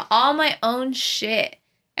 I brought all my own shit.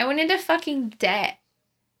 I went into fucking debt.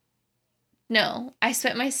 No, I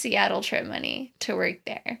spent my Seattle trip money to work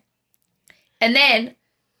there. And then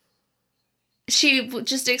she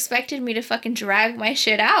just expected me to fucking drag my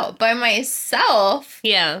shit out by myself.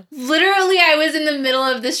 Yeah. Literally, I was in the middle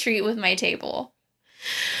of the street with my table.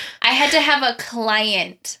 I had to have a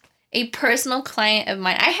client, a personal client of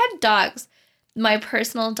mine. I had dogs, my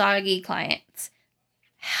personal doggy clients,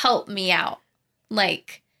 help me out.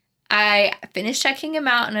 Like, I finished checking him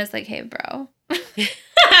out and I was like, hey, bro.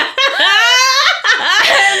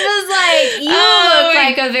 I was like, you look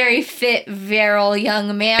like a very fit, virile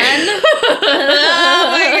young man. Oh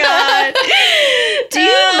my God. Do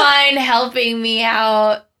you mind helping me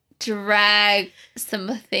out, drag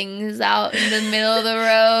some things out in the middle of the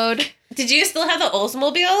road? Did you still have the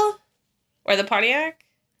Oldsmobile? Or the Pontiac?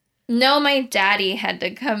 No, my daddy had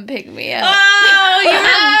to come pick me up. Oh, you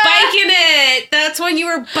were biking it. That's when you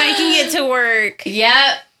were biking it to work.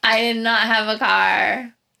 Yep. I did not have a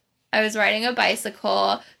car. I was riding a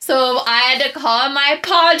bicycle. So I had to call my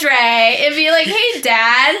padre and be like, hey,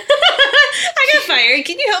 Dad. I got fired.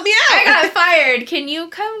 Can you help me out? I got fired. Can you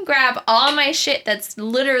come grab all my shit that's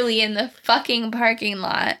literally in the fucking parking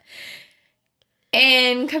lot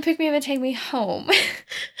and come pick me up and take me home?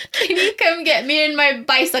 Can you come get me in my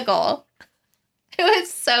bicycle? It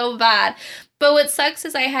was so bad. But what sucks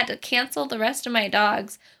is I had to cancel the rest of my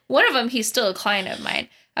dogs. One of them, he's still a client of mine.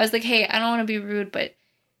 I was like, hey, I don't want to be rude, but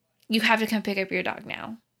you have to come pick up your dog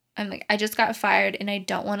now. I'm like, I just got fired and I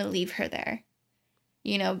don't want to leave her there.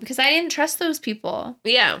 You know, because I didn't trust those people.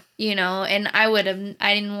 Yeah. You know, and I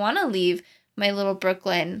didn't want to leave my little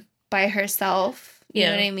Brooklyn by herself. You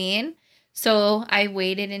know what I mean? So I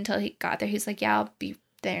waited until he got there. He's like, yeah, I'll be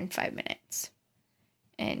there in 5 minutes.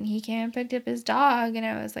 And he came and picked up his dog. And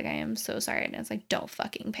I was like, I am so sorry. And I was like, don't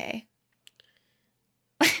fucking pay.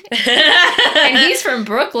 And he's from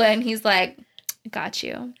Brooklyn. He's like, got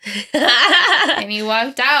you. And he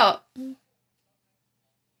walked out.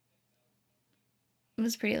 It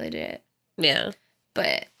was pretty legit. Yeah.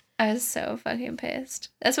 But I was so fucking pissed.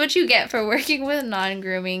 That's what you get for working with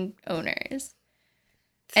non-grooming owners.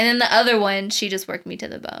 And then the other one, she just worked me to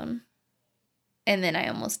the bone. And then I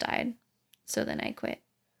almost died. So then I quit.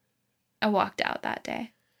 I walked out that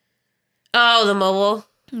day. Oh, the mobile?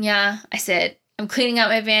 Yeah. I said, I'm cleaning out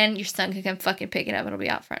my van. Your son can come fucking pick it up. It'll be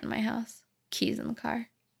out front in my house. Keys in the car.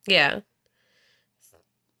 Yeah.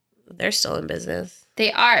 They're still in business.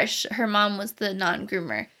 They are. Her mom was the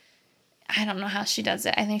non-groomer. I don't know how she does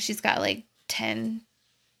it. I think she's got like 10,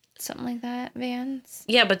 something like that, vans.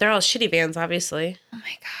 Yeah, but they're all shitty vans, obviously. Oh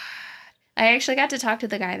my God. I actually got to talk to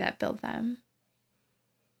the guy that built them.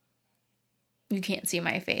 You can't see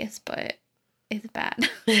my face, but it's bad.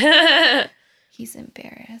 He's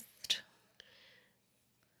embarrassed.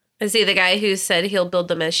 Is he the guy who said he'll build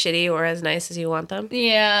them as shitty or as nice as you want them?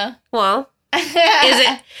 Yeah. Well,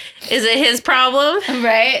 is it his problem?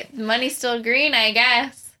 Right? Money's still green, I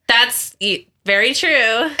guess. That's very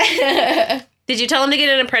true. Did you tell him to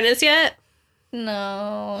get an apprentice yet?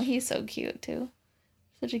 No, he's so cute too.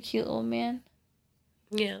 Such a cute little man.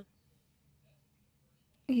 Yeah.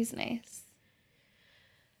 He's nice.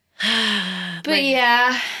 But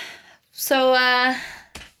yeah. So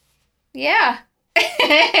yeah.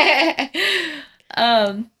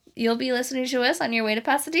 You'll be listening to us on your way to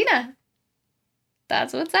Pasadena.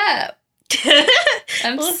 That's what's up.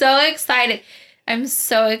 I'm so excited. I'm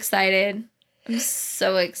so excited.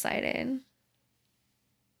 So excited.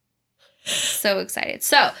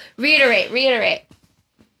 So, reiterate.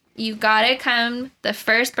 You gotta come the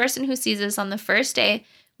first person who sees us on the first day,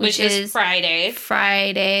 which is Friday.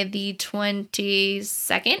 Friday the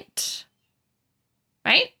 22nd.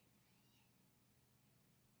 Right?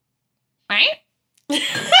 Oh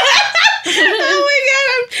my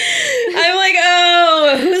God. I'm like,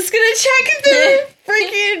 oh, who's gonna check the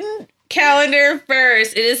freaking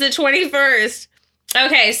 21st. It is the 21st.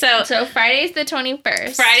 Okay, so Friday's the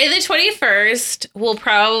 21st. Friday the 21st, we'll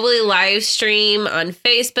probably live stream on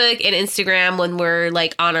Facebook and Instagram when we're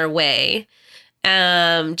like on our way.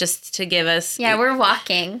 Just to give us... Yeah, we're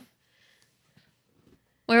walking.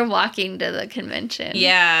 We're walking to the convention.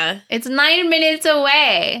 Yeah. It's 9 minutes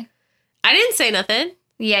away. I didn't say nothing.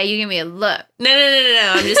 Yeah, you give me a look. No.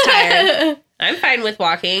 I'm just tired. I'm fine with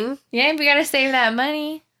walking. Yeah, we gotta save that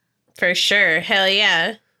money. For sure. Hell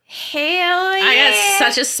yeah. Hell yeah. I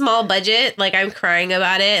got such a small budget. Like, I'm crying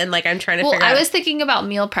about it. And, like, I'm trying to figure out. I was thinking about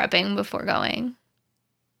meal prepping before going.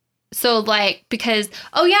 So, like, because...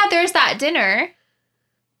 Oh, yeah, there's that dinner.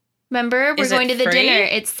 Remember? We're going to the dinner.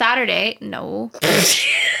 It's Saturday. No.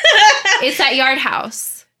 It's at Yard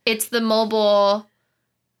House. It's the mobile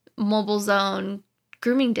zone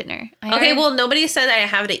grooming dinner. Okay, well, nobody said I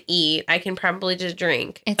have to eat. I can probably just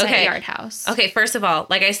drink. It's at Yard House. Okay, first of all,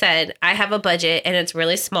 like I said, I have a budget and it's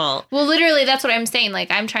really small. Well, literally, that's what I'm saying. Like,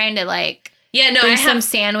 I'm trying to, like... Yeah, no, bring some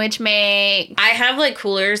sandwich make. I have, like,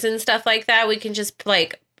 coolers and stuff like that. We can just,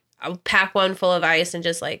 like, I'll pack one full of ice and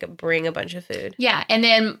just, like, bring a bunch of food. Yeah, and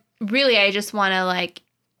then, really, I just want to, like,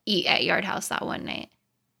 eat at Yard House that one night.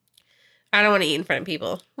 I don't want to eat in front of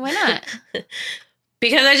people. Why not?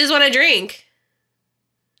 Because I just want to drink.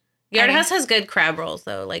 Yard House has good crab rolls,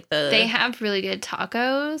 though. They have really good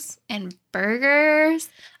tacos and burgers.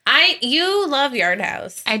 You love Yard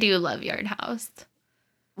House. I do love Yard House.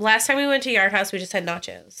 Last time we went to Yard House, we just had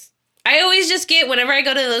nachos. I always just get, whenever I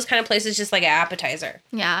go to those kind of places, just like an appetizer.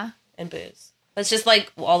 Yeah. And booze. That's just like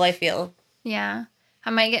all I feel. Yeah. I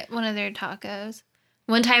might get one of their tacos.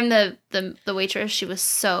 One time the waitress, she was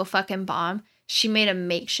so fucking bomb. She made a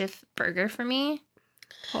makeshift burger for me.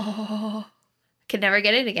 Oh. Could never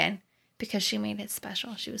get it again because she made it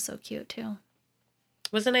special. She was so cute too.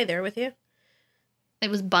 Wasn't I there with you? It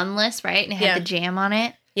was bunless, right? And it had the jam on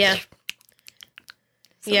it. Yeah.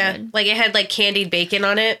 So good. Like it had like candied bacon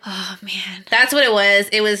on it. Oh man. That's what it was.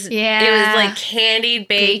 It was like candied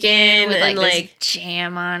bacon with and like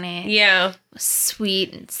jam on it. Yeah.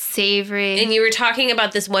 Sweet and savory. And you were talking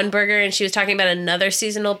about this one burger and she was talking about another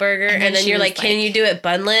seasonal burger and then you're like, can you do it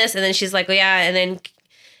bunless? And then she's like, well, yeah, and then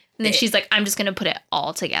she's like, I'm just going to put it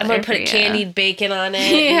all together. I'm going to put candied bacon on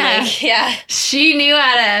it. Yeah. Yeah. She knew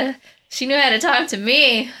how to talk to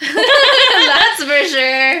me. That's for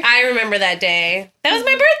sure. I remember that day. That was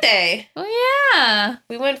my birthday. Oh, yeah.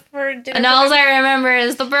 We went for dinner. And all I remember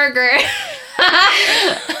is the burger.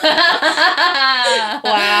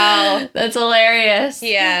 Wow. That's hilarious.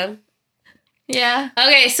 Yeah. Yeah.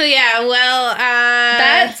 Okay, so yeah, well,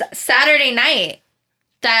 that's Saturday night.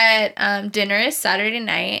 That dinner is Saturday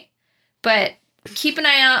night. But keep an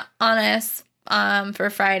eye out on us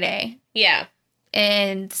for Friday. Yeah.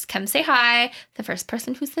 And come say hi. The first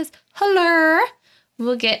person who says hello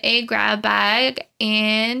will get a grab bag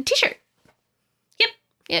and t-shirt.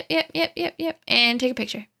 Yep. And take a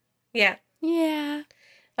picture. Yeah. Yeah.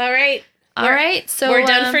 All right. So we're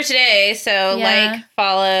done for today. So like,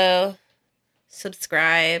 follow,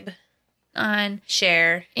 subscribe, on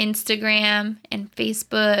share, Instagram and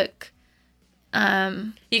Facebook.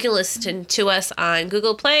 You can listen to us on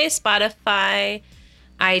Google Play, Spotify,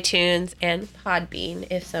 iTunes, and Podbean,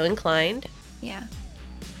 if so inclined. Yeah.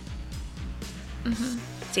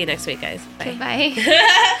 See you next week, guys. Bye. Bye.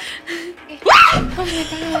 Oh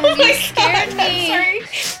my God. You scared me. Sorry.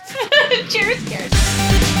 Cheers,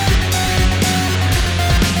 scared.